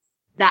up,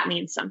 that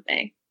means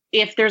something.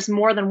 If there's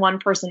more than one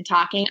person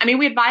talking, I mean,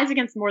 we advise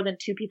against more than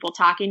two people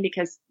talking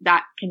because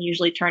that can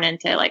usually turn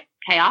into like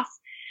chaos.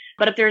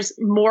 But if there's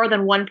more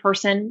than one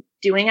person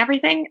doing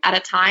everything at a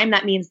time,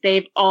 that means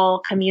they've all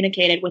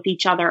communicated with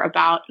each other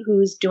about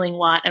who's doing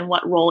what and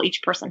what role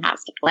each person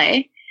has to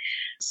play.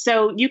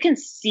 So you can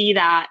see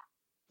that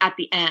at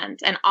the end.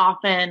 And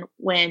often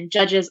when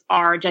judges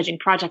are judging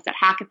projects at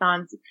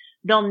hackathons,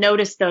 they'll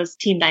notice those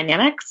team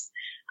dynamics.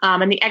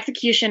 And the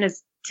execution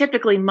is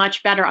typically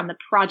much better on the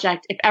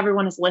project if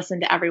everyone has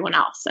listened to everyone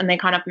else and they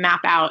kind of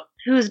map out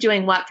who's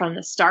doing what from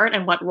the start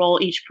and what role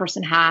each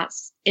person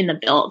has in the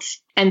build.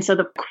 And so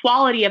the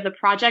quality of the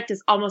project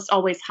is almost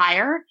always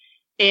higher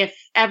if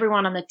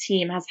everyone on the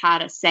team has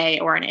had a say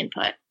or an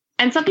input.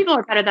 And some people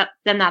are better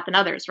than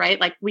others, right?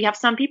 Like we have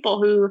some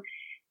people who,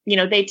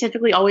 they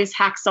typically always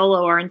hack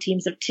solo or in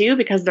teams of two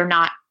because they're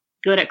not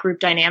good at group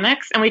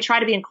dynamics. And we try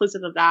to be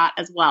inclusive of that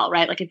as well,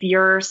 right? Like if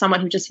you're someone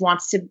who just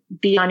wants to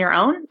be on your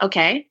own,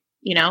 okay,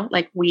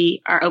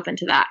 we are open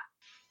to that.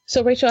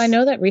 So Rachel, I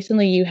know that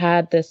recently you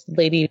had this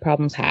Lady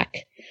Problems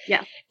hack.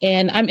 Yeah.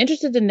 And I'm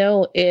interested to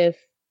know if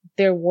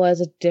there was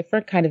a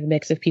different kind of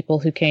mix of people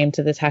who came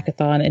to this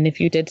hackathon and if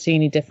you did see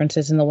any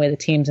differences in the way the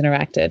teams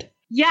interacted.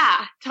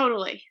 Yeah,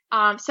 totally.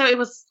 So it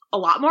was a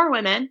lot more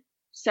women.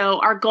 So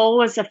our goal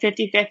was a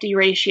 50-50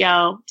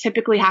 ratio.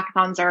 Typically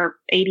hackathons are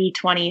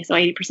 80-20, so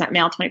 80%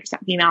 male, 20%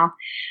 female.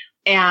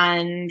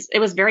 And it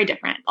was very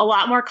different. A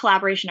lot more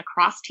collaboration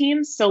across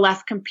teams, so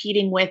less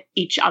competing with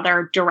each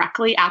other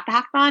directly at the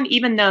hackathon,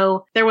 even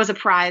though there was a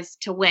prize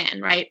to win,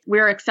 right?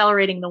 We're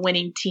accelerating the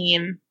winning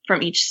team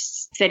from each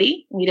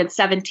city. We did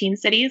 17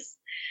 cities,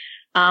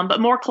 but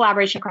more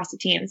collaboration across the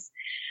teams.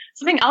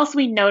 Something else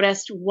we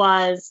noticed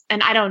was,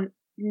 and I don't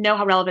know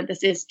how relevant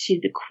this is to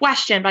the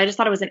question, but I just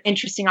thought it was an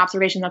interesting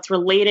observation that's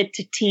related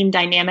to team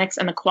dynamics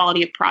and the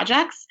quality of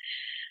projects,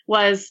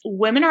 was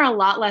women are a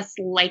lot less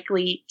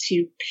likely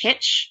to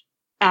pitch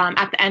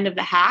at the end of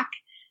the hack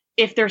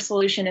if their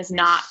solution is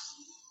not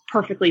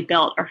perfectly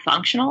built or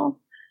functional.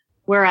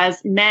 Whereas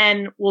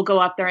men will go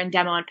up there and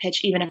demo and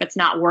pitch even if it's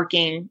not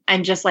working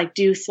and just like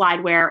do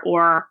slideware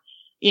or,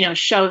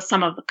 show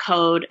some of the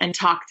code and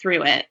talk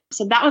through it.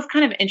 So that was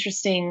kind of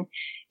interesting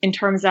in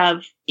terms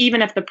of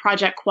even if the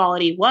project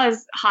quality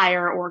was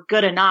higher or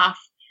good enough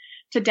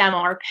to demo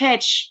or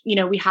pitch,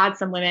 we had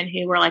some women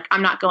who were like,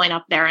 I'm not going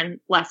up there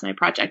unless my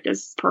project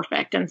is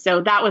perfect. And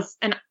so that was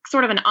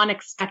sort of an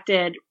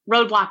unexpected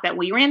roadblock that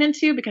we ran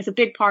into because a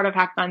big part of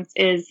hackathons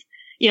is,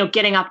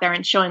 getting up there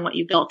and showing what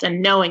you built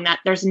and knowing that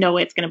there's no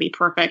way it's going to be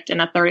perfect in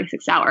a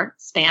 36-hour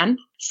span.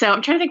 So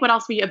I'm trying to think what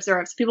else we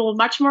observed. So people were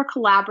much more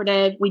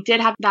collaborative. We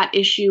did have that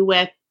issue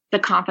with the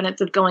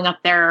confidence of going up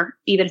there,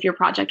 even if your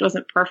project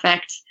wasn't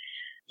perfect.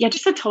 Yeah,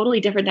 just a totally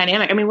different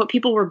dynamic. I mean, what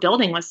people were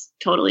building was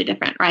totally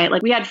different, right?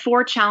 Like we had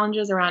 4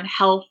 challenges around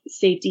health,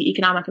 safety,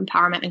 economic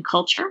empowerment, and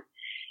culture.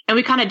 And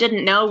we kind of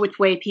didn't know which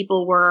way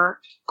people were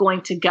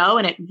going to go.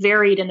 And it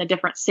varied in the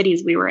different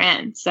cities we were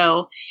in.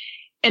 So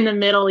in the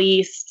Middle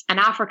East and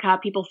Africa,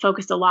 people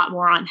focused a lot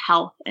more on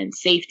health and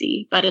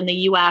safety. But in the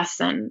US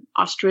and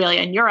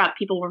Australia and Europe,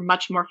 people were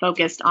much more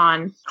focused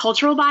on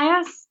cultural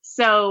bias.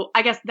 So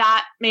I guess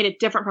that made it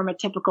different from a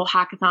typical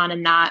hackathon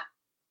in that,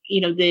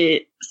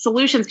 the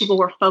solutions people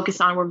were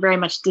focused on were very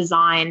much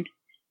designed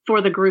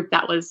for the group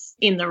that was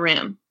in the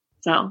room.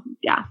 So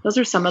yeah, those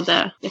are some of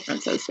the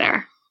differences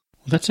there.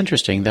 Well, that's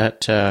interesting.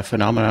 That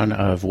phenomenon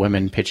of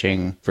women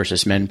pitching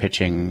versus men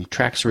pitching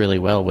tracks really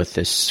well with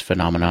this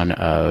phenomenon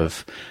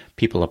of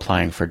people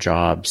applying for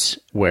jobs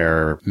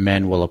where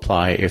men will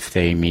apply if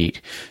they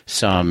meet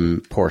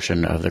some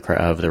portion of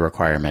the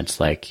requirements,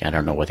 like, I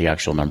don't know what the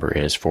actual number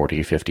is,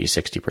 40, 50,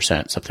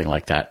 60%, something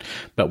like that.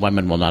 But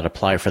women will not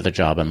apply for the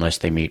job unless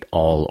they meet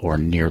all or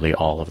nearly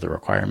all of the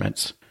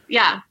requirements.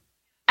 Yeah.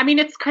 I mean,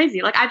 it's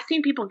crazy. Like, I've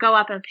seen people go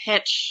up and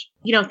pitch,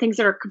 things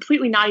that are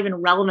completely not even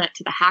relevant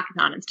to the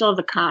hackathon and still have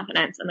the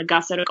confidence and the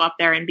gusto to go up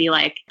there and be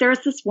like,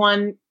 there's this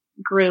one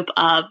group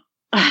of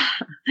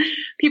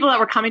people that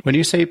were coming. When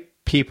you say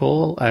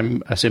people,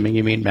 I'm assuming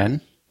you mean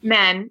men?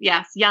 Men,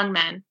 yes, young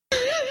men.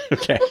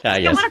 Okay. I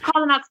don't want to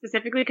call them out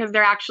specifically because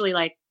they're actually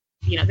like,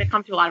 they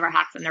come to a lot of our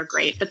hacks and they're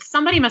great. But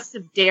somebody must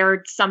have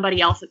dared somebody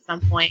else at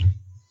some point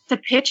to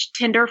pitch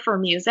Tinder for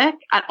music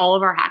at all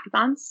of our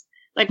hackathons.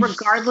 Like,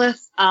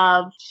 regardless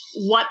of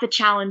what the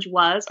challenge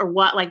was or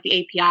what like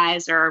the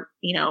APIs or,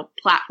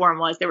 platform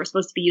was they were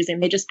supposed to be using,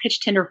 they just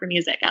pitched Tinder for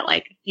music at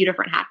like a few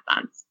different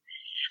hackathons.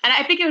 And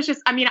I think it was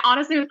just,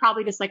 honestly, it was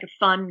probably just like a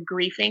fun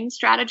griefing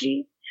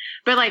strategy,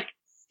 but like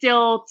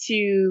still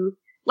to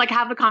like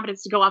have the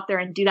confidence to go up there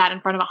and do that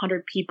in front of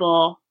 100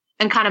 people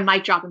and kind of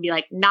mic drop and be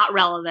like, not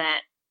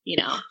relevant,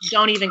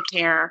 don't even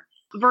care,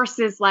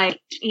 versus like,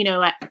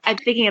 I'm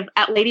thinking of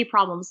at Lady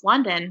Problems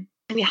London.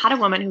 We had a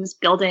woman who was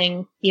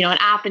building, an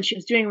app and she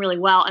was doing really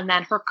well. And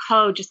then her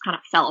code just kind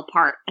of fell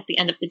apart at the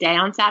end of the day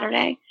on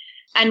Saturday.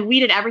 And we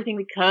did everything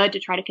we could to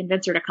try to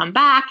convince her to come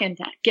back and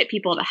to get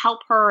people to help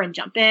her and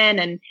jump in.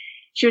 And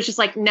she was just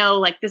like, no,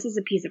 like, this is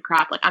a piece of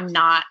crap. Like, I'm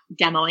not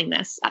demoing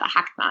this at a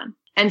hackathon.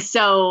 And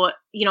so,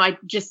 I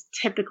just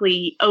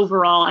typically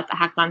overall at the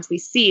hackathons we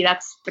see,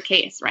 that's the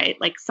case, right?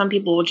 Like, some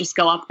people will just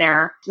go up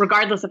there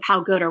regardless of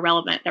how good or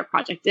relevant their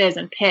project is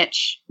and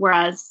pitch.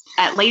 Whereas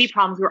at Lady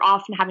Problems, we're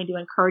often having to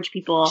encourage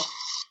people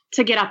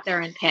to get up there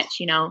and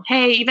pitch,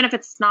 hey, even if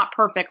it's not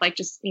perfect, like,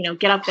 just,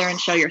 get up there and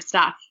show your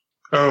stuff.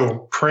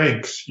 Oh,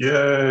 pranks.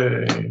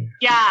 Yay.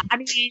 Yeah. I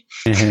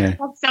mean,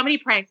 so many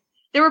pranks.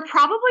 There were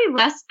probably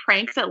less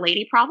pranks at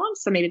Lady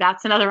Problems, so maybe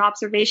that's another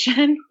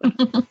observation.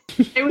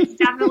 It was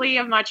definitely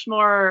a much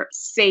more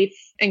safe,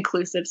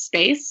 inclusive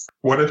space.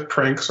 What if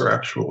pranks are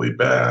actually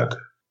bad?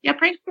 Yeah,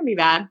 pranks can be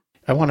bad.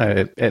 I want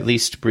to at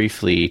least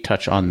briefly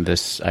touch on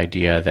this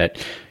idea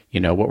that,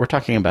 what we're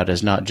talking about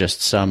is not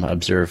just some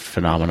observed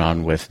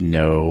phenomenon with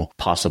no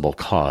possible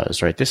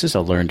cause, right? This is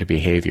a learned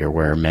behavior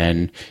where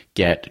men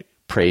get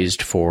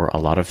praised for a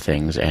lot of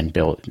things and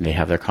they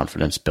have their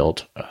confidence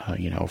built,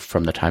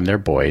 from the time they're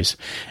boys,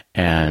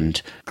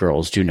 and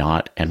girls do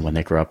not. And when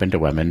they grow up into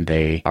women,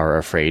 they are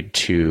afraid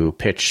to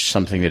pitch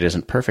something that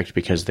isn't perfect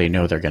because they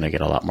know they're going to get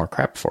a lot more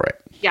crap for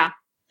it. Yeah.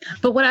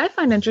 But what I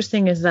find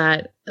interesting is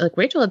that, like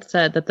Rachel had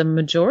said, that the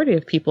majority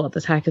of people at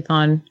this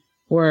hackathon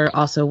were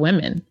also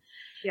women.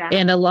 Yeah.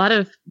 And a lot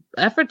of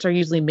efforts are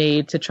usually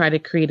made to try to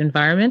create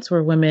environments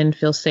where women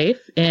feel safe.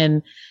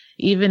 And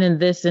even in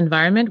this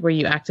environment where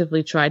you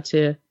actively tried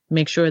to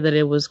make sure that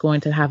it was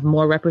going to have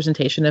more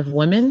representation of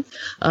women,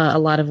 a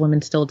lot of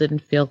women still didn't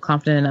feel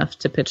confident enough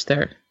to pitch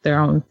their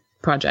own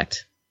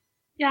project.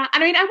 Yeah. I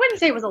mean, I wouldn't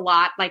say it was a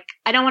lot. Like,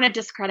 I don't want to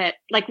discredit,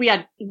 like, we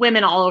had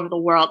women all over the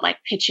world, like,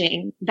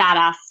 pitching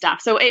badass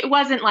stuff. So it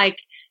wasn't like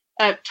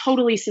a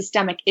totally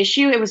systemic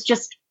issue. It was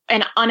just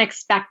an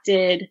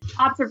unexpected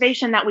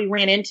observation that we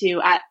ran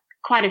into at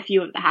quite a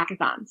few of the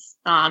hackathons,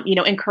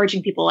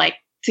 encouraging people like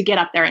to get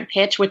up there and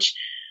pitch, which,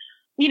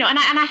 and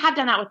I have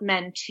done that with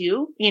men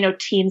too,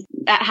 teams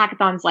at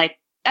hackathons. Like,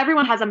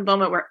 everyone has a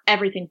moment where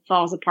everything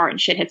falls apart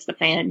and shit hits the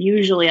fan,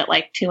 usually at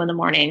like 2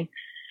 a.m.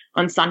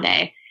 on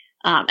Sunday,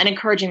 and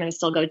encouraging them to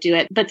still go do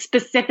it. But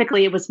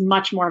specifically, it was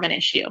much more of an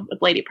issue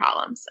with Lady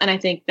Problems. And I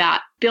think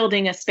that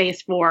building a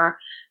space for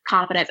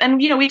confidence, and,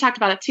 we talked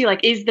about it too,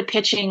 like, is the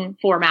pitching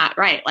format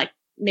right? Like,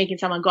 making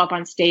someone go up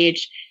on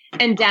stage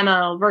and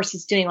demo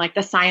versus doing like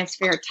the science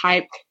fair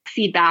type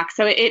feedback.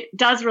 So it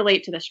does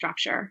relate to the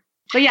structure.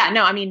 But yeah,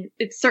 no, I mean,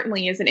 it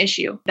certainly is an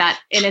issue that,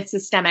 and it's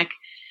systemic.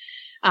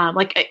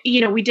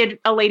 We did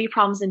a Lady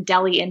Problems in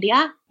Delhi,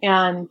 India.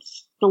 And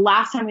the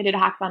last time we did a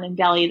hackathon in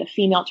Delhi, the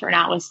female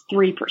turnout was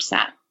 3%.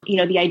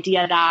 The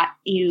idea that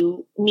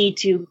you need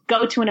to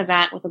go to an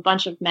event with a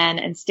bunch of men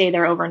and stay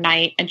there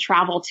overnight and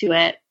travel to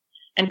it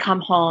and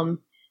come home,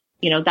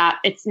 that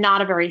it's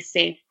not a very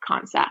safe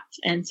concept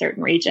in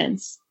certain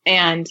regions.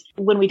 And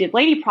when we did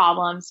Lady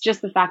Problems,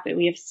 just the fact that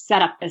we have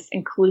set up this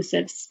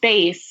inclusive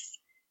space,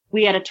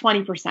 we had a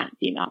 20%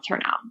 female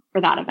turnout for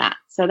that event.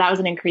 So that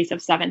was an increase of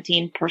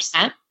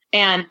 17%.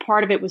 And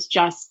part of it was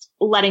just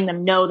letting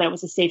them know that it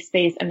was a safe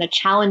space and the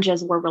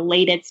challenges were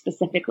related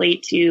specifically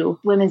to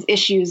women's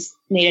issues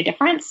made a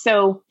difference.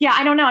 So yeah,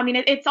 I don't know. I mean,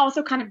 it's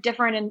also kind of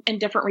different in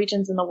different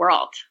regions in the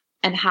world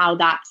and how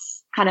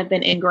that's kind of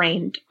been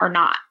ingrained or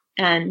not.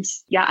 And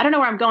yeah, I don't know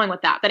where I'm going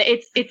with that, but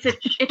it's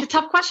a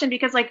tough question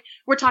because like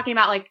we're talking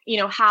about like,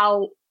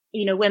 how,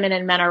 women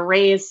and men are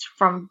raised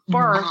from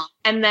birth. Mm-hmm.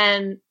 And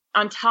then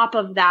on top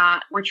of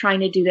that, we're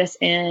trying to do this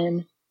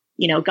in,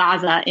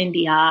 Gaza,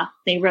 India,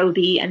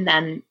 Nairobi, and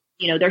then,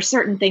 there's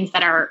certain things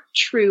that are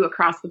true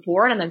across the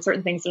board and then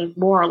certain things that are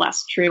more or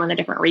less true in the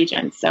different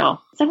regions. So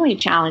it's definitely a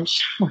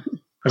challenge.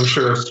 I'm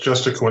sure it's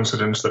just a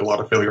coincidence that a lot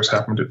of failures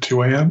happened at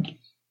 2 a.m.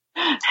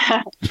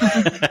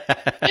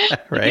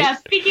 Right? Yeah,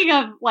 speaking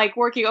of like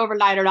working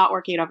overnight or not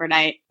working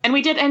overnight, and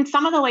we did, and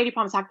some of the Lady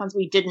Problems hackathons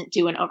we didn't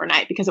do an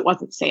overnight because it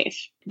wasn't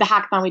safe. The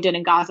hackathon we did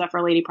in Gaza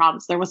for Lady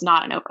Problems, there was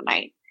not an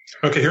overnight.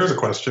 Okay, here's a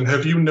question.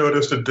 Have you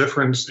noticed a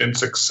difference in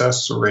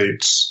success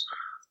rates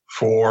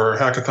for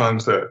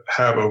hackathons that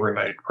have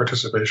overnight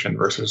participation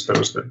versus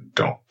those that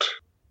don't?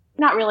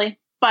 Not really.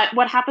 But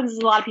what happens is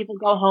a lot of people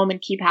go home and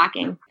keep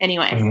hacking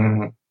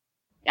anyway.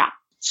 Yeah.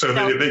 So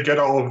they get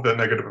all of the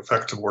negative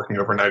effects of working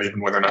overnight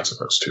even when they're not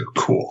supposed to.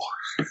 Cool.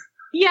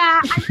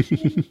 Yeah.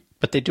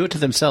 But they do it to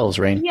themselves,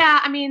 Rain. Yeah,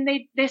 I mean,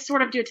 they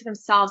sort of do it to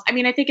themselves. I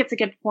mean, I think it's a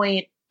good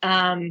point.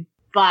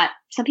 But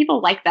some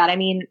people like that. I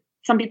mean,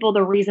 some people,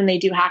 the reason they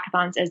do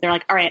hackathons is they're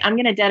like, all right, I'm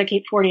going to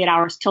dedicate 48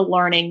 hours to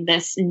learning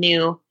this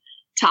new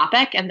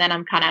topic. And then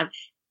I'm kind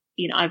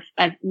of,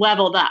 I've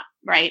leveled up,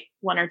 right?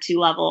 1 or 2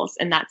 levels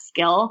in that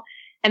skill.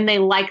 And they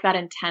like that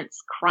intense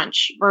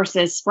crunch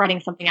versus spreading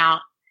something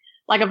out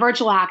like a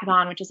virtual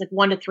hackathon, which is like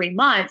 1 to 3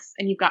 months,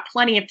 and you've got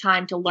plenty of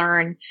time to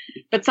learn.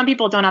 But some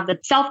people don't have the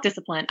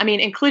self-discipline. I mean,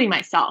 including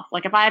myself.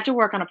 Like if I have to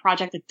work on a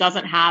project that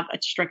doesn't have a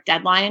strict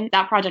deadline,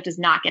 that project is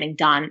not getting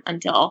done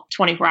until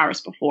 24 hours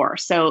before.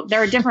 So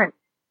there are different,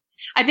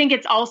 I think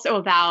it's also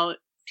about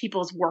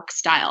people's work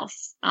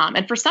styles.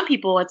 And for some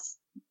people,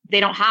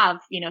 they don't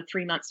have,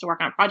 3 months to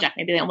work on a project.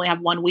 Maybe they only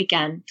have 1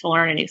 weekend to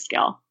learn a new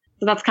skill.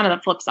 So that's kind of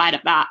the flip side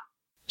of that.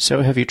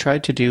 So have you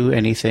tried to do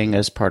anything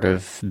as part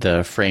of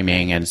the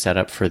framing and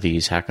setup for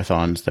these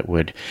hackathons that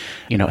would,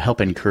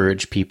 help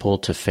encourage people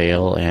to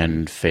fail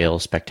and fail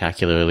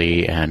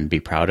spectacularly and be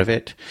proud of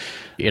it?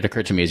 It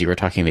occurred to me as you were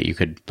talking that you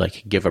could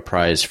give a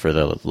prize for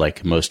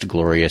the most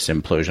glorious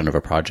implosion of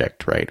a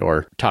project, right?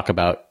 Or talk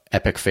about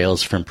epic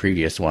fails from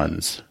previous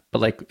ones.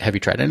 But have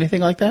you tried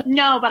anything like that?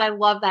 No, but I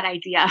love that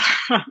idea.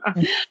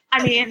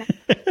 I mean,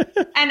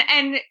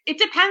 and it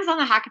depends on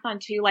the hackathon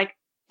too.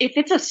 If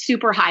it's a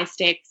super high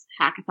stakes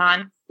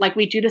hackathon,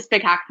 we do this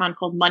big hackathon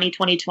called Money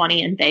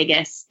 2020 in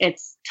Vegas.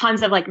 It's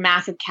tons of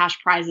massive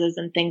cash prizes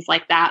and things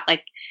like that.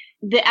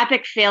 The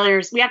epic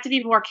failures, we have to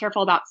be more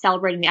careful about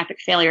celebrating the epic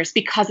failures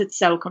because it's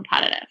so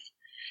competitive.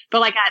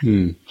 But at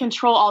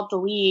Control Alt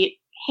Delete,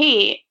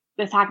 hey,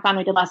 this hackathon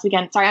we did last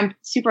weekend. Sorry, I'm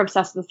super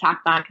obsessed with this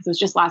hackathon because it was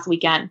just last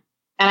weekend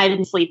and I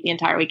didn't sleep the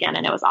entire weekend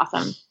and it was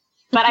awesome.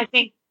 But I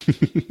think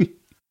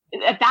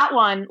at that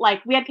one,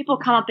 we had people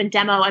come up and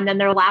demo and then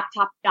their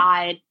laptop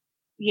died,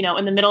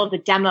 in the middle of the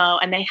demo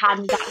and they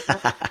hadn't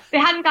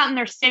gotten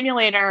their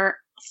simulator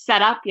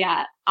set up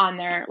yet on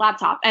their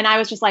laptop. And I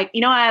was just like, you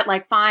know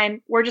what,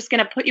 fine, we're just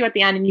going to put you at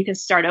the end and you can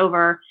start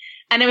over.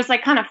 And it was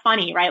kind of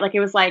funny, right? It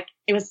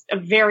was a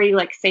very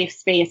safe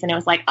space. And it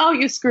was oh,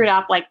 you screwed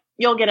up.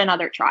 You'll get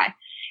another try.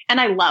 And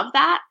I love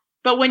that.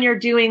 But when you're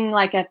doing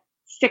a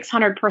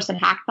 600 person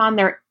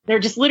hackathon, there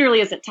just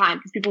literally isn't time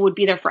because people would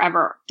be there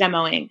forever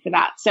demoing for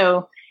that.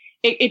 So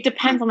it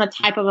depends on the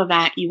type of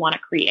event you want to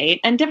create,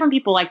 and different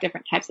people like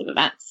different types of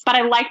events. But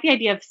I like the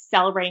idea of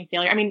celebrating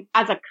failure. I mean,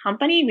 as a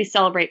company, we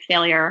celebrate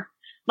failure.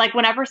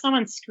 Whenever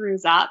someone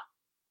screws up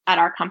at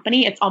our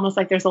company, it's almost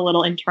there's a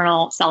little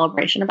internal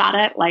celebration about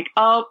it.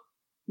 Oh,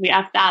 we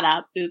effed that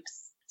up.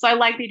 Oops. So I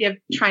like the idea of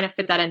trying to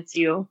fit that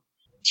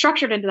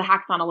structured into the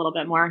hackathon a little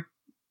bit more.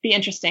 Be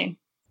interesting.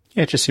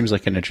 Yeah, it just seems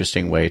like an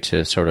interesting way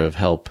to sort of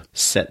help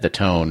set the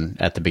tone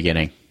at the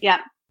beginning. Yeah.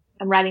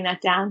 I'm writing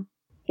that down.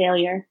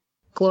 Failure.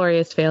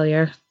 Glorious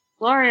failure.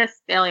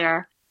 Glorious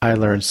failure. I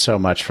learned so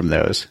much from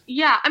those.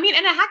 Yeah. I mean,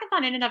 and a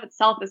hackathon in and of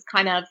itself is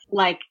kind of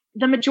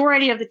the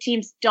majority of the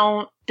teams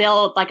don't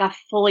build a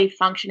fully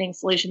functioning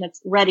solution that's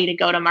ready to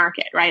go to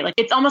market, right?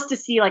 It's almost to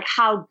see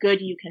how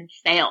good you can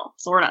fail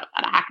sort of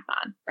at a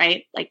hackathon,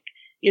 right?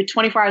 You have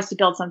 24 hours to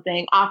build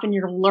something. Often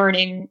you're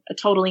learning a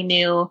totally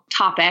new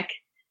topic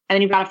and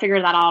then you've got to figure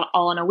that out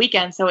all in a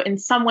weekend. So in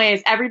some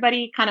ways,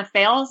 everybody kind of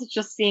fails. It's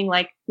just seeing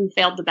who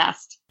failed the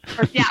best.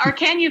 Or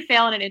can you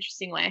fail in an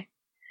interesting way?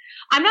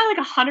 I'm not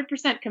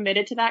 100%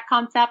 committed to that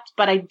concept,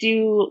 but I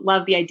do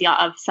love the idea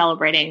of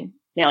celebrating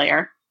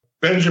failure.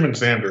 Benjamin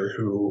Zander,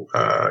 who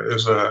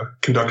is a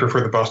conductor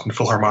for the Boston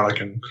Philharmonic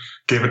and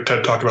gave a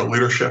TED Talk about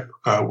leadership,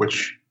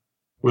 which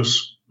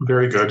was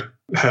very good,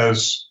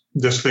 has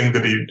this thing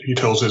that he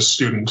tells his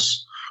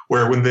students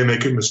where when they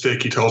make a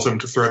mistake, he tells them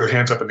to throw their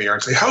hands up in the air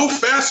and say, "How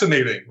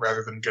fascinating,"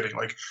 rather than getting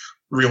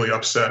really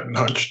upset and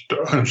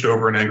hunched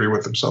over and angry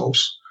with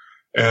themselves.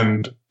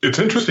 And it's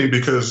interesting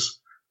because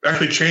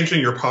actually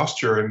changing your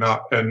posture and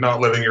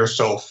not letting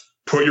yourself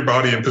put your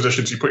body in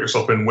positions you put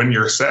yourself in when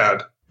you're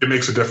sad, it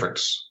makes a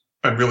difference.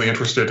 I'm really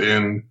interested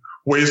in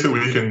ways that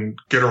we can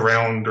get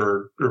around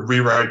or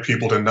rewrite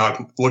people to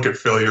not look at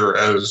failure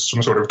as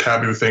some sort of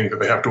taboo thing that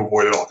they have to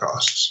avoid at all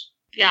costs.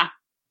 Yeah.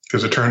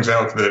 Because it turns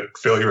out that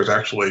failure is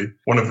actually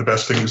one of the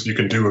best things you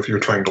can do if you're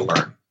trying to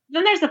learn.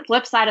 Then there's the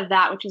flip side of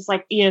that, which is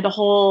the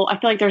whole, I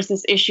feel there's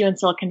this issue in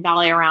Silicon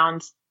Valley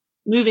around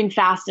moving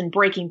fast and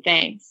breaking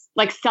things,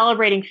 like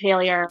celebrating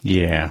failure.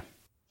 Yeah.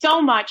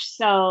 So much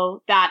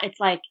so that it's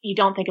like you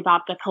don't think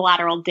about the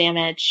collateral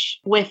damage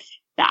with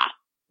that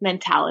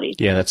mentality.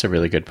 Yeah, that's a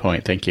really good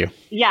point. Thank you.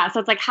 Yeah. So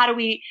it's like, how do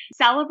we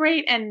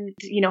celebrate and,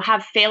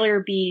 have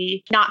failure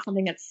be not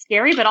something that's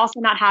scary, but also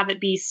not have it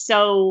be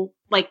so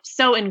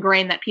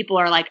ingrained that people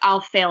are like,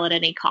 I'll fail at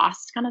any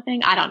cost kind of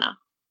thing. I don't know.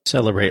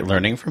 Celebrate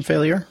learning from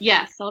failure?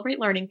 Yes. Celebrate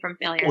learning from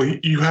failure. Well,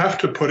 you have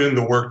to put in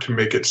the work to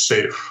make it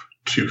safe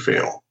to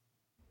fail.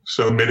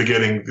 So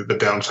mitigating the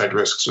downside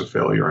risks of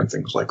failure and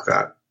things like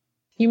that.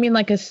 You mean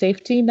like a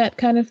safety net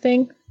kind of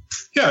thing?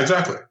 Yeah,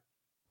 exactly.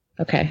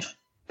 Okay.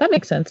 That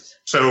makes sense.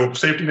 So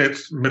safety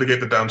nets mitigate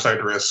the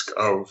downside risk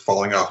of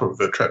falling off of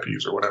the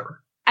trapeze or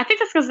whatever. I think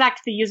this goes back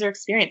to the user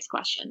experience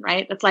question,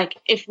 right? It's like,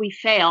 if we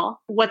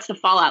fail, what's the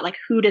fallout? Like,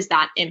 who does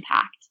that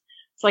impact?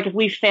 It's like, if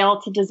we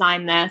fail to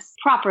design this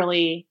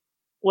properly,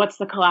 what's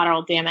the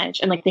collateral damage?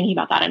 And like thinking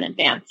about that in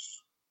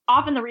advance.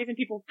 Often the reason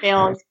people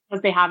fail is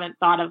because they haven't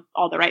thought of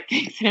all the right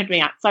things in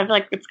advance. So I feel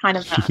like it's kind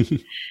of a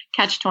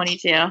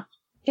catch-22.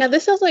 Yeah,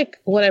 this sounds like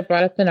what I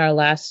brought up in our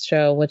last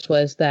show, which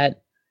was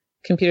that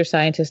computer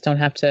scientists don't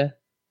have to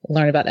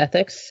learn about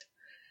ethics.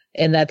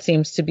 And that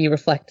seems to be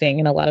reflecting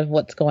in a lot of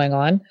what's going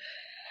on.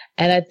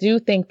 And I do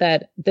think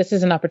that this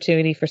is an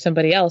opportunity for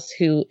somebody else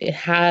who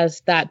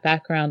has that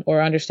background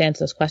or understands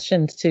those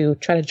questions to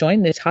try to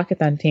join these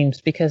hackathon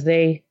teams, because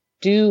they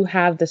do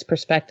have this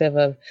perspective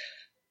of,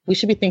 we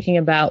should be thinking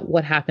about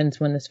what happens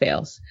when this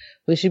fails.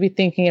 We should be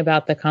thinking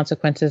about the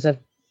consequences of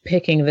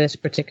picking this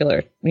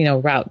particular,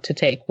 route to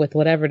take with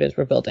whatever it is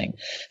we're building.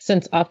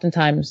 Since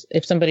oftentimes,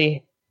 if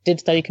somebody did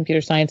study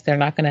computer science, they're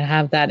not going to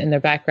have that in their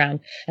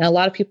background. And a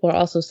lot of people are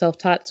also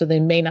self-taught, so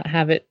they may not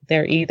have it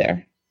there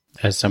either.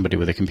 As somebody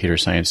with a computer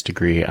science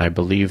degree, I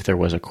believe there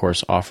was a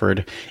course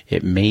offered.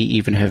 It may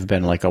even have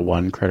been like a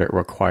 1 credit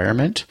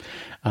requirement,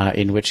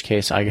 in which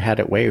case I had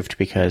it waived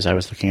because I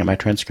was looking at my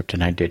transcript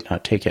and I did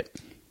not take it.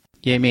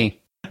 Yay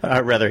me.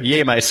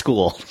 Yay my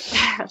school.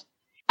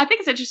 I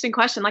think it's an interesting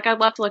question. Like, I'd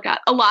love to look at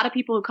a lot of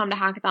people who come to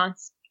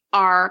hackathons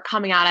are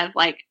coming out of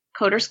like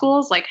coder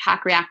schools, like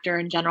Hack Reactor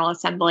and General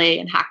Assembly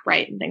and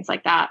Hackbright and things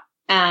like that.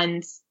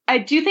 And I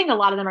do think a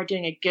lot of them are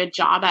doing a good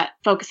job at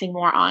focusing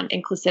more on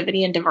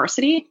inclusivity and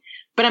diversity,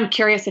 but I'm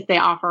curious if they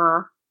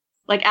offer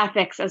like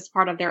ethics as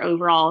part of their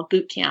overall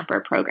boot camp or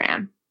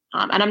program.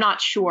 And I'm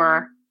not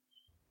sure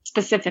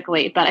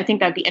specifically, but I think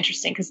that'd be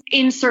interesting because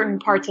in certain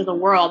parts of the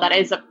world, that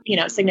is a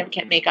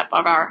significant makeup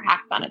of our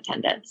hackathon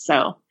attendance.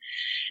 So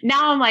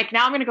now I'm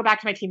going to go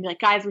back to my team and be like,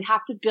 guys, we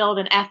have to build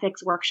an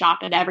ethics workshop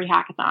at every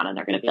hackathon. And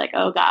they're going to be like,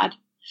 oh God.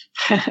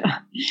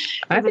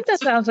 I think that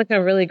sounds like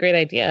a really great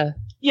idea.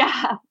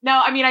 Yeah.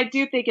 No, I mean, I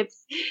do think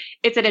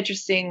it's an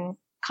interesting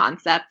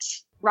concept.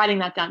 Writing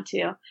that down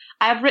too.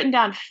 I've written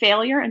down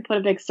failure and put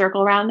a big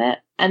circle around it.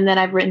 And then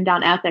I've written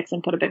down ethics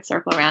and put a big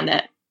circle around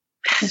it.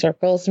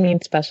 Circles mean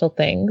special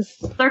things.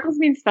 Circles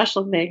mean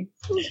special things.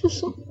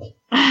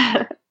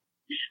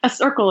 A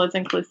circle is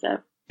inclusive.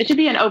 It should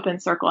be an open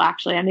circle,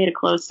 actually. I made a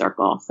closed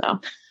circle.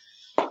 So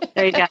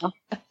there you go.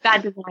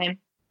 Bad design.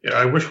 Yeah,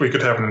 I wish we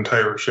could have an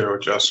entire show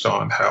just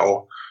on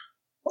how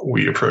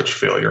we approach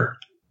failure.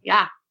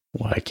 Yeah.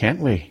 Why can't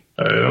we?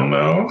 I don't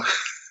know.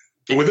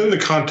 Within the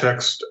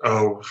context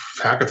of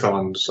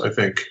hackathons, I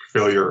think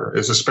failure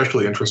is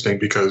especially interesting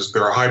because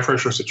they're a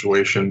high-pressure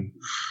situation.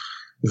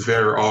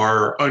 There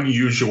are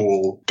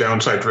unusual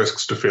downside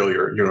risks to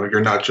failure.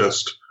 You're not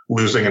just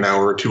losing an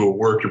hour or two of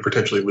work. You're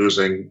potentially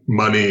losing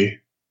money,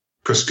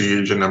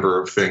 prestige, a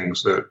number of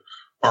things that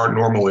aren't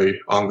normally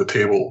on the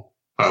table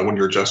when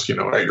you're just,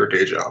 at your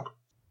day job.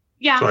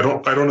 Yeah. So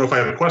I don't know if I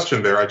have a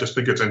question there. I just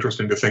think it's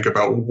interesting to think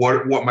about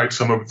what might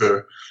some of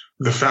the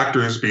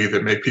factors be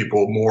that make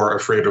people more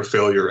afraid of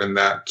failure in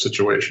that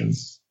situation.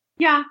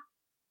 Yeah.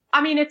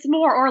 I mean, it's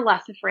more or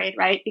less afraid,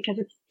 right? Because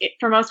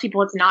for most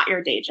people, it's not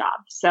your day job.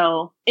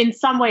 So in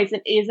some ways,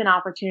 it is an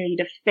opportunity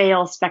to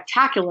fail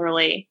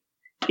spectacularly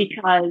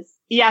because,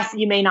 yes,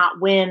 you may not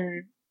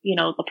win,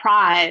 the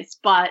prize,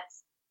 but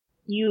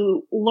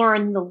you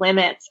learn the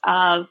limits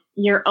of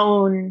your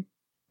own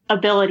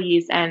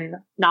abilities and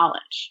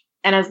knowledge.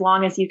 And as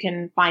long as you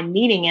can find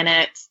meaning in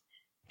it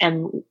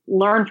and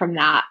learn from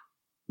that,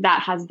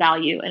 that has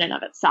value in and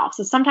of itself.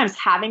 So sometimes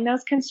having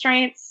those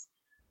constraints,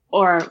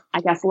 or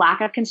I guess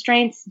lack of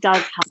constraints, does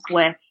help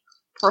with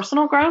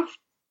personal growth.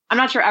 I'm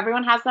not sure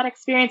everyone has that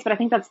experience, but I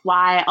think that's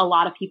why a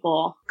lot of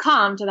people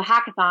come to the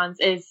hackathons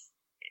is,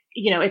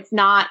 it's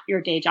not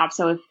your day job.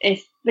 So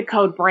if the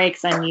code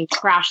breaks and you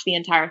crash the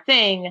entire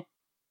thing,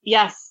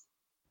 yes,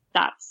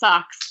 that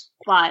sucks,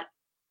 but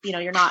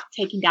you're not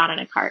taking down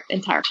an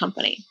entire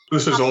company.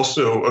 This is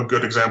also a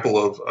good example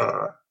of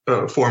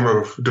a form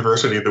of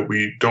diversity that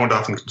we don't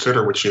often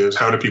consider, which is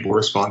how do people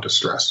respond to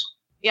stress?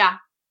 Yeah.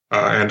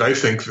 And I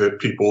think that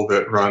people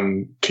that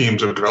run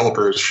teams of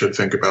developers should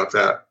think about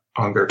that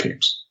on their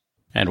teams.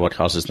 And what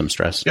causes them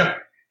stress? Yeah.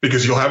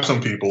 Because you'll have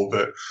some people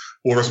that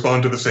will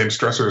respond to the same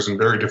stressors in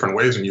very different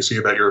ways. And you see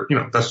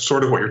that that's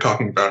sort of what you're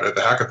talking about at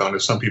the hackathon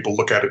is some people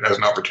look at it as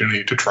an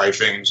opportunity to try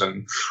things.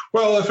 And,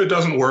 well, if it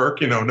doesn't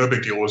work, no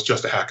big deal. It's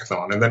just a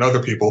hackathon. And then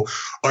other people,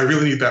 I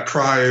really need that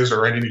prize,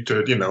 or I need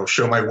to,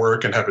 show my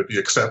work and have it be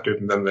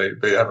accepted. And then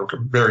they have a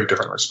very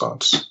different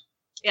response.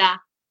 Yeah,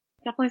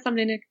 definitely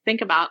something to think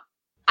about.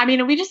 I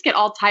mean, we just get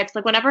all types.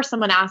 Like whenever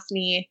someone asks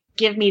me,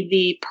 give me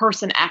the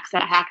person X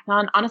at a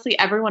hackathon, honestly,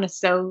 everyone is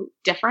so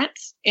different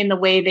in the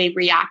way they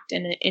react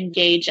and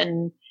engage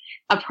and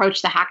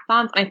approach the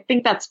hackathons. And I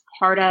think that's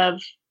part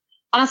of,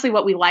 honestly,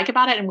 what we like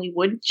about it and we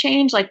would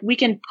change. Like we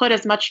can put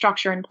as much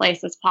structure in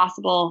place as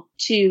possible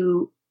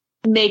to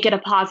make it a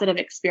positive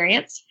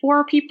experience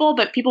for people,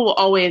 but people will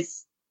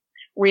always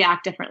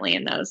react differently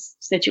in those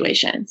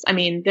situations. I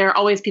mean, there are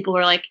always people who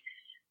are like,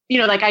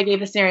 like I gave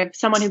the scenario of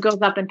someone who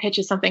goes up and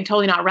pitches something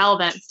totally not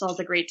relevant and still has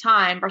a great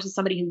time versus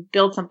somebody who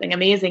builds something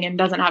amazing and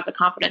doesn't have the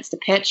confidence to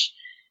pitch.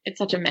 It's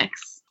such a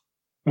mix.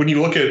 When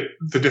you look at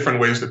the different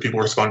ways that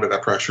people respond to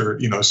that pressure,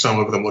 some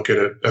of them look at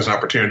it as an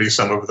opportunity.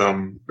 Some of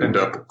them end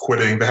up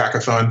quitting the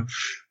hackathon.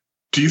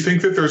 Do you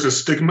think that there's a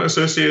stigma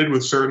associated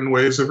with certain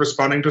ways of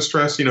responding to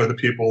stress? The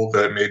people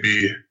that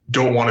maybe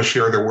don't want to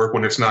share their work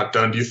when it's not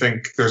done. Do you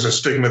think there's a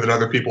stigma that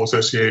other people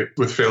associate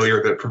with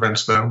failure that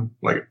prevents them?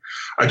 Like,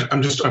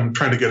 I'm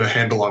trying to get a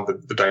handle on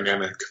the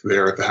dynamic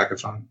there at the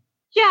hackathon.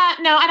 Yeah,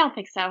 no, I don't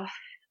think so.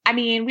 I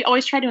mean, we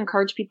always try to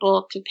encourage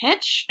people to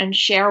pitch and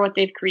share what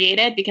they've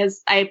created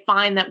because I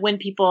find that when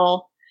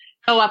people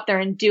go up there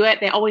and do it,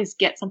 they always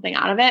get something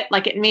out of it.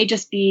 Like it may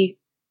just be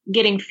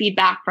getting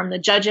feedback from the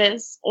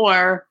judges,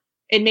 or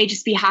it may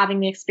just be having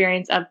the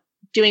experience of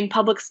doing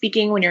public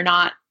speaking when you're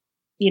not,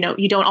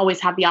 you don't always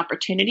have the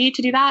opportunity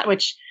to do that,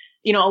 which,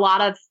 a lot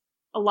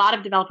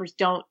of developers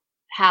don't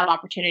have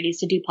opportunities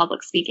to do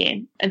public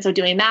speaking. And so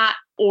doing that,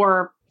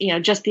 or,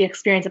 just the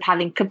experience of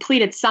having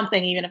completed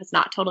something, even if it's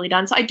not totally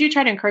done. So I do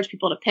try to encourage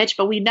people to pitch,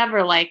 but we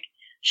never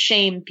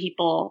shame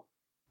people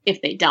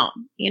if they don't,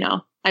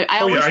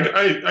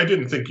 I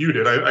didn't think you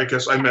did. I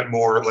guess I meant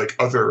more like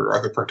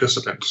other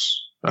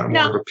participants,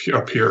 more of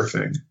a peer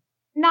thing.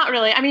 Not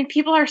really. I mean,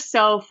 people are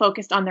so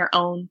focused on their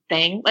own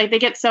thing. Like they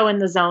get so in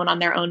the zone on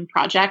their own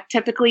project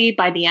typically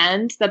by the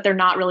end that they're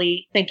not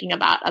really thinking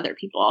about other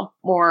people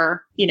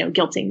or,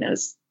 guilting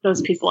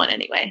those people in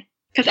any way.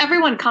 Because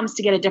everyone comes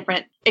to get a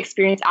different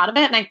experience out of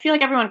it. And I feel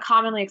like everyone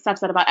commonly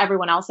accepts that about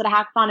everyone else at a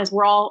hackathon is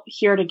we're all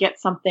here to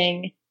get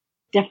something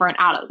different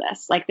out of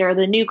this. Like there are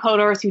the new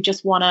coders who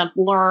just want to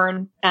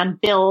learn and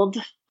build.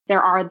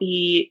 There are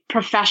the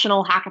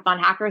professional hackathon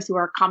hackers who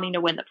are coming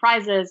to win the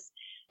prizes.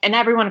 And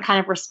everyone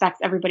kind of respects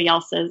everybody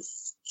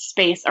else's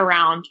space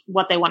around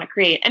what they want to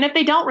create. And if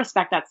they don't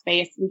respect that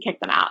space, we kick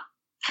them out.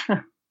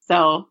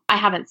 So I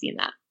haven't seen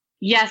that.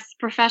 Yes,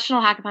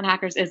 professional hackathon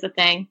hackers is a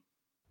thing.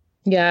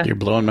 Yeah. You're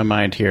blowing my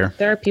mind here.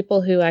 There are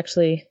people who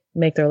actually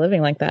make their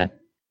living like that.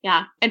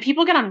 Yeah. And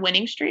people get on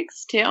winning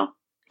streaks too.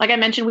 Like I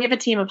mentioned, we have a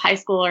team of high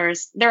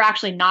schoolers. They're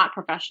actually not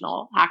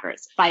professional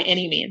hackers by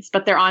any means,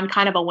 but they're on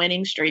kind of a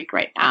winning streak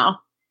right now.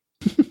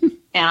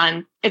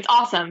 And it's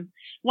awesome.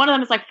 One of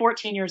them is like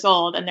 14 years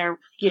old and they're,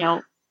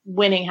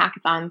 winning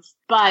hackathons.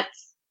 But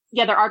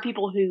yeah, there are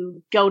people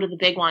who go to the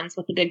big ones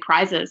with the big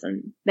prizes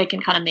and they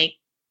can kind of make,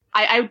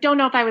 I don't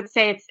know if I would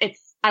say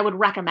I would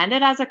recommend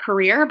it as a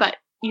career, but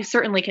you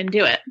certainly can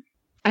do it.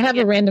 I have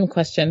a random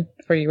question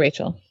for you,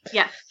 Rachel.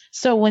 Yes.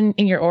 So when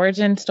in your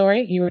origin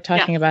story, you were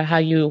talking about how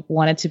you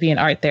wanted to be an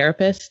art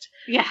therapist.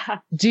 Yeah.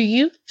 Do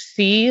you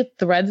see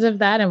threads of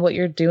that in what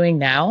you're doing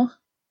now?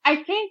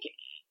 I think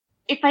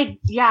if I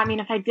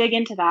dig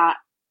into that,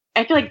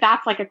 I feel like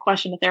that's like a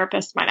question a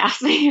therapist might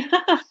ask me.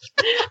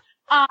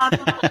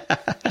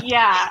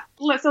 Yeah.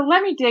 So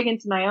let me dig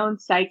into my own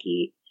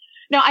psyche.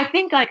 No, I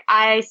think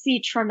I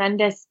see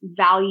tremendous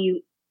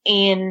value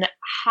in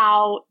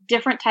how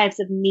different types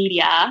of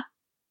media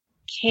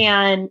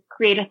can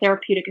create a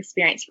therapeutic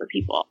experience for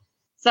people.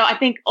 So I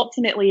think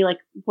ultimately,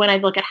 when I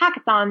look at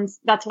hackathons,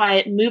 that's why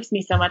it moves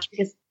me so much,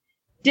 because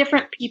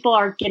different people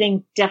are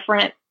getting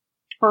different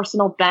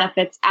personal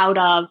benefits out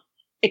of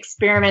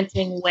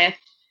experimenting with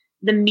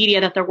the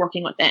media that they're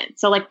working within.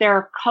 So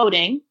they're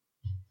coding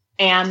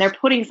and they're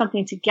putting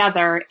something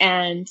together.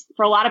 And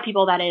for a lot of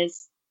people, that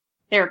is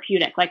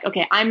therapeutic.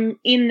 Okay, I'm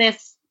in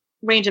this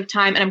range of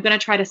time and I'm going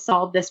to try to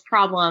solve this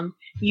problem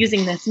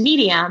using this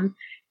medium.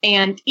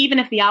 And even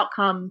if the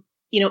outcome,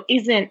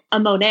 isn't a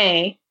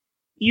Monet,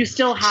 you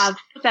still have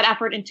put that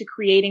effort into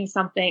creating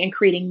something and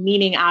creating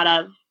meaning out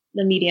of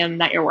the medium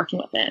that you're working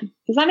within.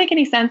 Does that make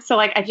any sense? So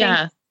I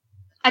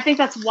think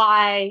that's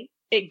why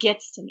it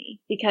gets to me,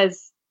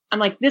 because I'm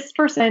like, this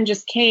person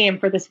just came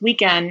for this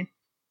weekend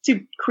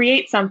to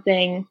create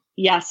something.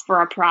 Yes,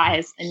 for a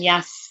prize, and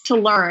yes, to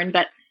learn,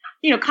 but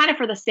kind of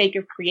for the sake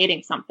of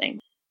creating something.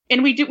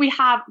 And we've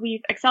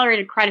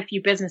accelerated quite a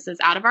few businesses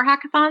out of our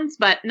hackathons,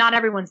 but not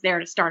everyone's there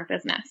to start a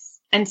business.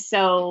 And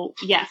so,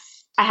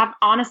 yes, I have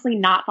honestly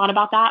not thought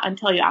about that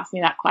until you asked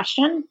me that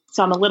question.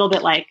 So I'm a little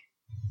bit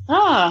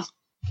No,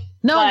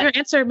 your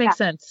answer makes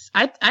sense.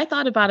 I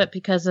thought about it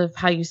because of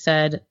how you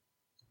said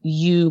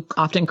you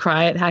often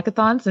cry at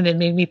hackathons, and it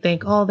made me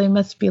think, oh,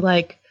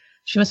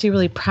 she must be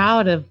really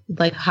proud of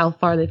like how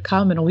far they've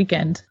come in a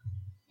weekend.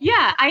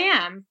 Yeah, I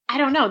am. I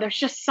don't know. There's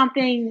just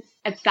something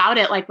about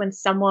it. Like when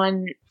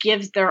someone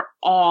gives their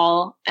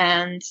all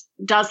and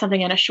does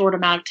something in a short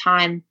amount of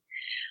time.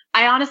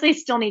 I honestly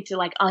still need to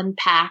like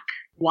unpack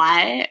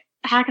why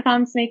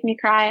hackathons make me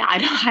cry.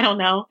 I don't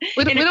know.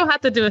 We don't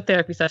have to do a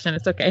therapy session.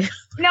 It's okay.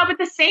 No, but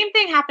the same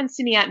thing happens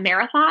to me at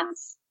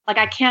marathons. Like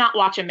I cannot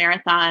watch a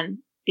marathon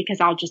because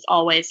I'll just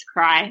always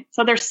cry.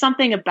 So there's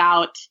something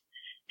about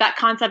that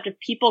concept of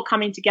people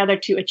coming together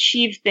to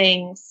achieve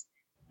things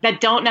that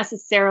don't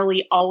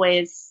necessarily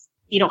always,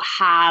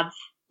 have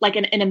like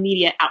an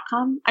immediate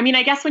outcome. I mean,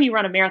 I guess when you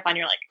run a marathon,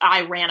 you're like,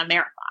 I ran a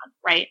marathon,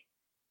 right?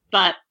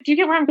 But do you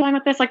get where I'm going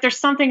with this? Like there's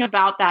something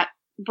about that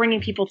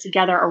bringing people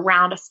together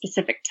around a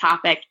specific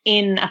topic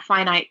in a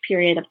finite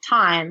period of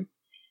time.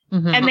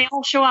 Mm-hmm. And they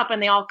all show up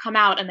and they all come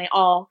out and they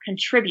all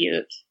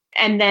contribute.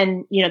 And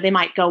then, they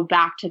might go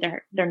back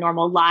to their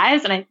normal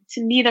lives. And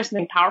to me, there's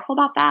something powerful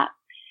about that.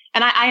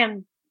 And I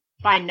am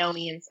by no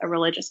means a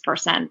religious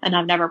person and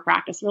I've never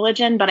practiced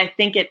religion, but I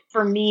think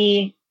for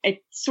me,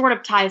 it sort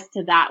of ties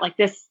to that. Like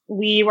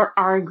we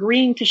are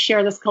agreeing to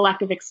share this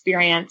collective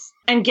experience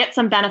and get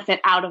some benefit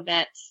out of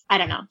it. I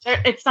don't know.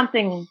 It's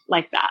something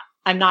like that.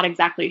 I'm not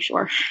exactly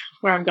sure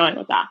where I'm going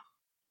with that.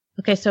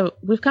 Okay, so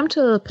we've come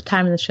to a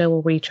time in the show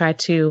where we try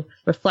to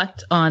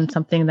reflect on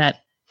something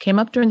that came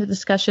up during the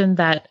discussion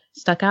that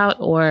stuck out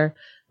or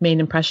made an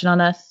impression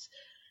on us.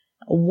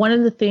 One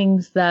of the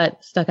things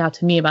that stuck out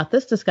to me about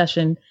this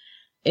discussion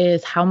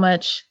is how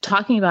much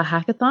talking about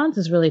hackathons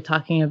is really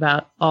talking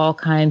about all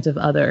kinds of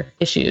other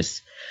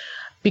issues.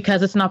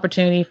 Because it's an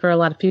opportunity for a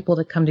lot of people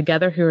to come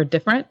together who are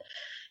different,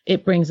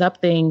 it brings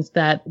up things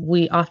that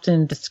we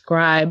often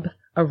describe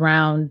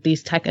around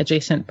these tech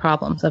adjacent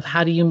problems of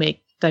how do you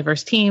make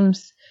diverse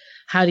teams?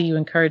 How do you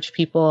encourage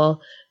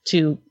people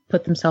to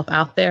put themselves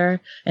out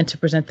there and to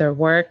present their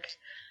work?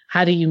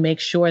 How do you make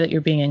sure that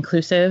you're being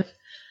inclusive?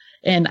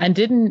 And I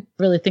didn't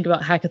really think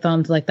about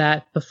hackathons like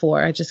that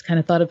before. I just kind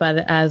of thought about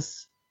it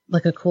as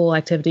like a cool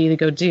activity to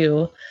go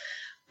do.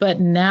 But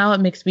now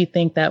it makes me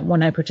think that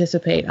when I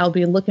participate, I'll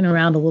be looking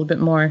around a little bit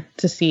more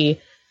to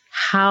see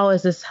how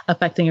is this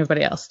affecting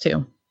everybody else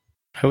too.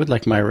 I would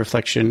like my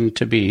reflection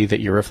to be that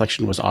your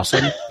reflection was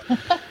awesome.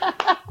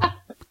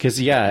 Because,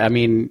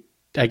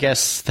 I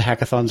guess the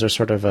hackathons are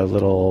sort of a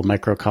little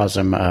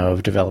microcosm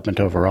of development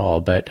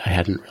overall, but I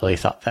hadn't really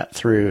thought that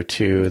through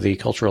to the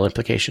cultural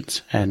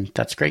implications, and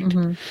that's great.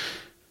 Mm-hmm.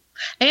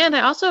 And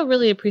I also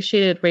really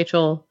appreciated,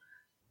 Rachel,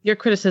 your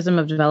criticism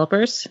of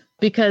developers,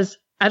 because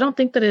I don't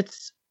think that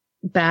it's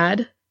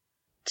bad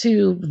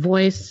to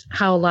voice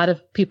how a lot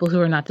of people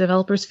who are not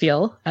developers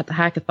feel at the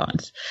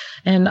hackathons.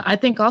 And I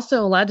think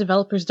also a lot of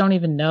developers don't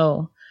even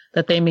know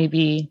that they may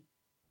be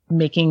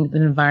making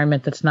an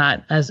environment that's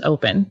not as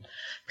open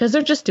because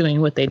they're just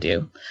doing what they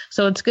do.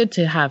 So it's good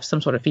to have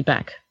some sort of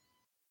feedback.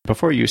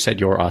 Before you said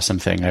your awesome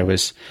thing, I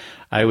was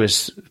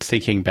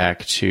thinking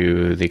back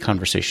to the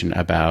conversation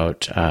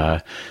about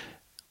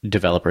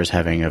developers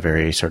having a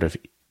very sort of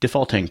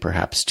defaulting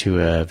perhaps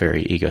to a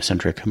very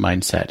egocentric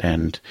mindset.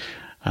 And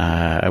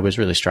I was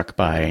really struck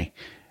by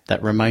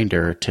that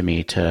reminder to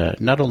me to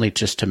not only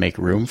just to make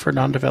room for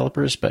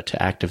non-developers, but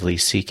to actively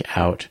seek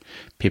out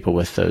people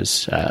with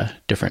those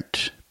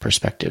different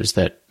perspectives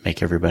that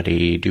make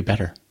everybody do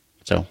better.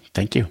 So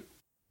thank you.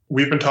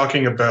 We've been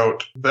talking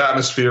about the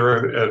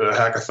atmosphere at a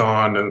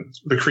hackathon and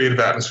the creative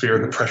atmosphere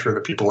and the pressure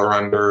that people are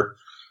under,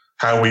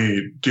 how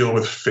we deal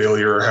with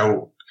failure,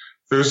 how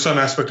there's some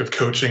aspect of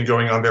coaching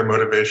going on there,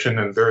 motivation.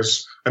 And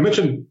I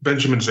mentioned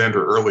Benjamin Zander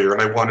earlier,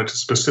 and I wanted to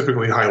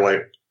specifically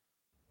highlight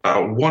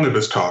one of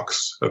his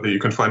talks that you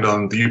can find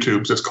on the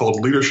YouTubes. It's called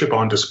Leadership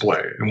on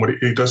Display. And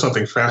he does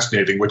something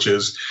fascinating, which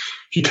is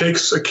he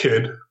takes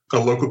a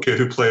local kid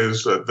who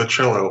plays the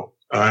cello,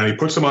 and he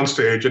puts him on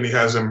stage and he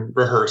has him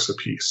rehearse a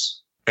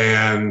piece.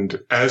 And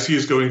as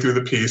he's going through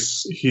the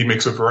piece, he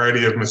makes a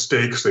variety of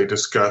mistakes. They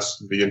discuss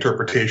the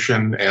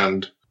interpretation,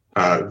 and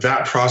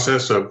that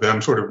process of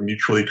them sort of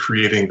mutually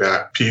creating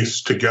that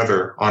piece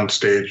together on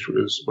stage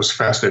was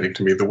fascinating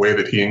to me. The way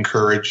that he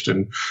encouraged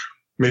and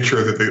made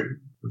sure that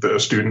the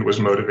student was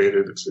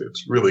motivated.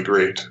 It's really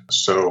great.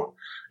 So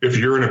if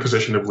you're in a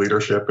position of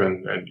leadership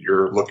and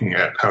you're looking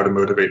at how to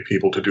motivate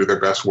people to do their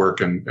best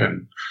work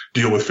and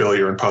deal with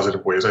failure in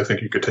positive ways, I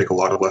think you could take a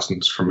lot of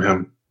lessons from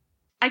him.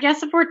 I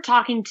guess if we're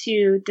talking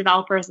to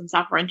developers and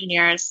software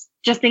engineers,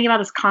 just thinking about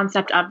this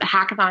concept of the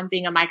hackathon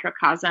being a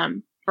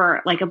microcosm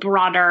for like a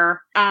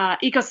broader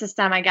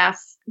ecosystem, I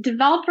guess,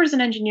 developers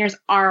and engineers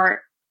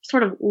are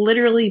sort of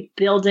literally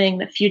building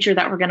the future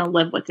that we're going to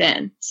live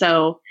within.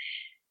 So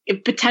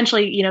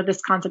potentially,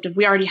 this concept of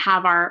we already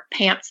have our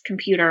pants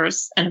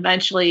computers and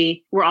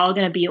eventually we're all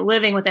going to be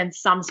living within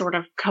some sort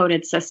of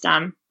coded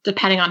system,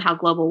 depending on how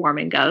global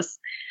warming goes.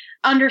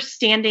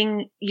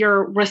 Understanding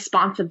your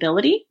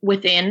responsibility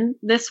within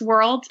this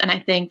world. And I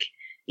think,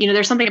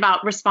 there's something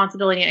about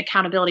responsibility and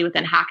accountability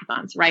within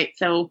hackathons, right?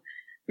 So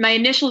my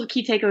initial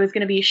key takeaway is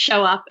going to be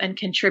show up and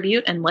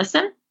contribute and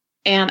listen.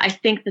 And I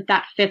think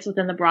that fits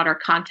within the broader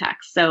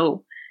context.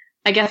 So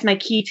I guess my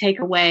key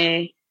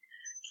takeaway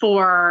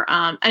for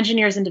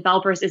engineers and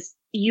developers is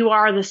you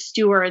are the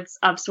stewards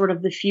of sort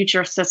of the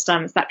future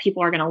systems that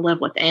people are going to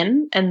live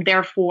within. And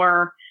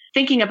therefore,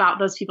 thinking about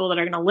those people that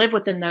are going to live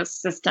within those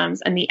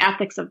systems and the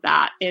ethics of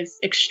that is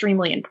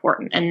extremely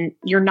important. And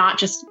you're not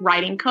just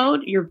writing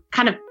code, you're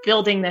kind of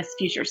building this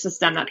future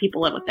system that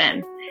people live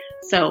within.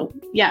 So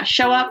yeah,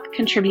 show up,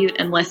 contribute,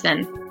 and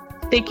listen.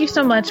 Thank you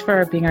so much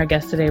for being our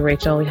guest today,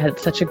 Rachel. We had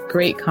such a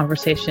great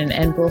conversation,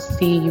 and we'll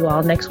see you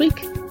all next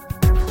week.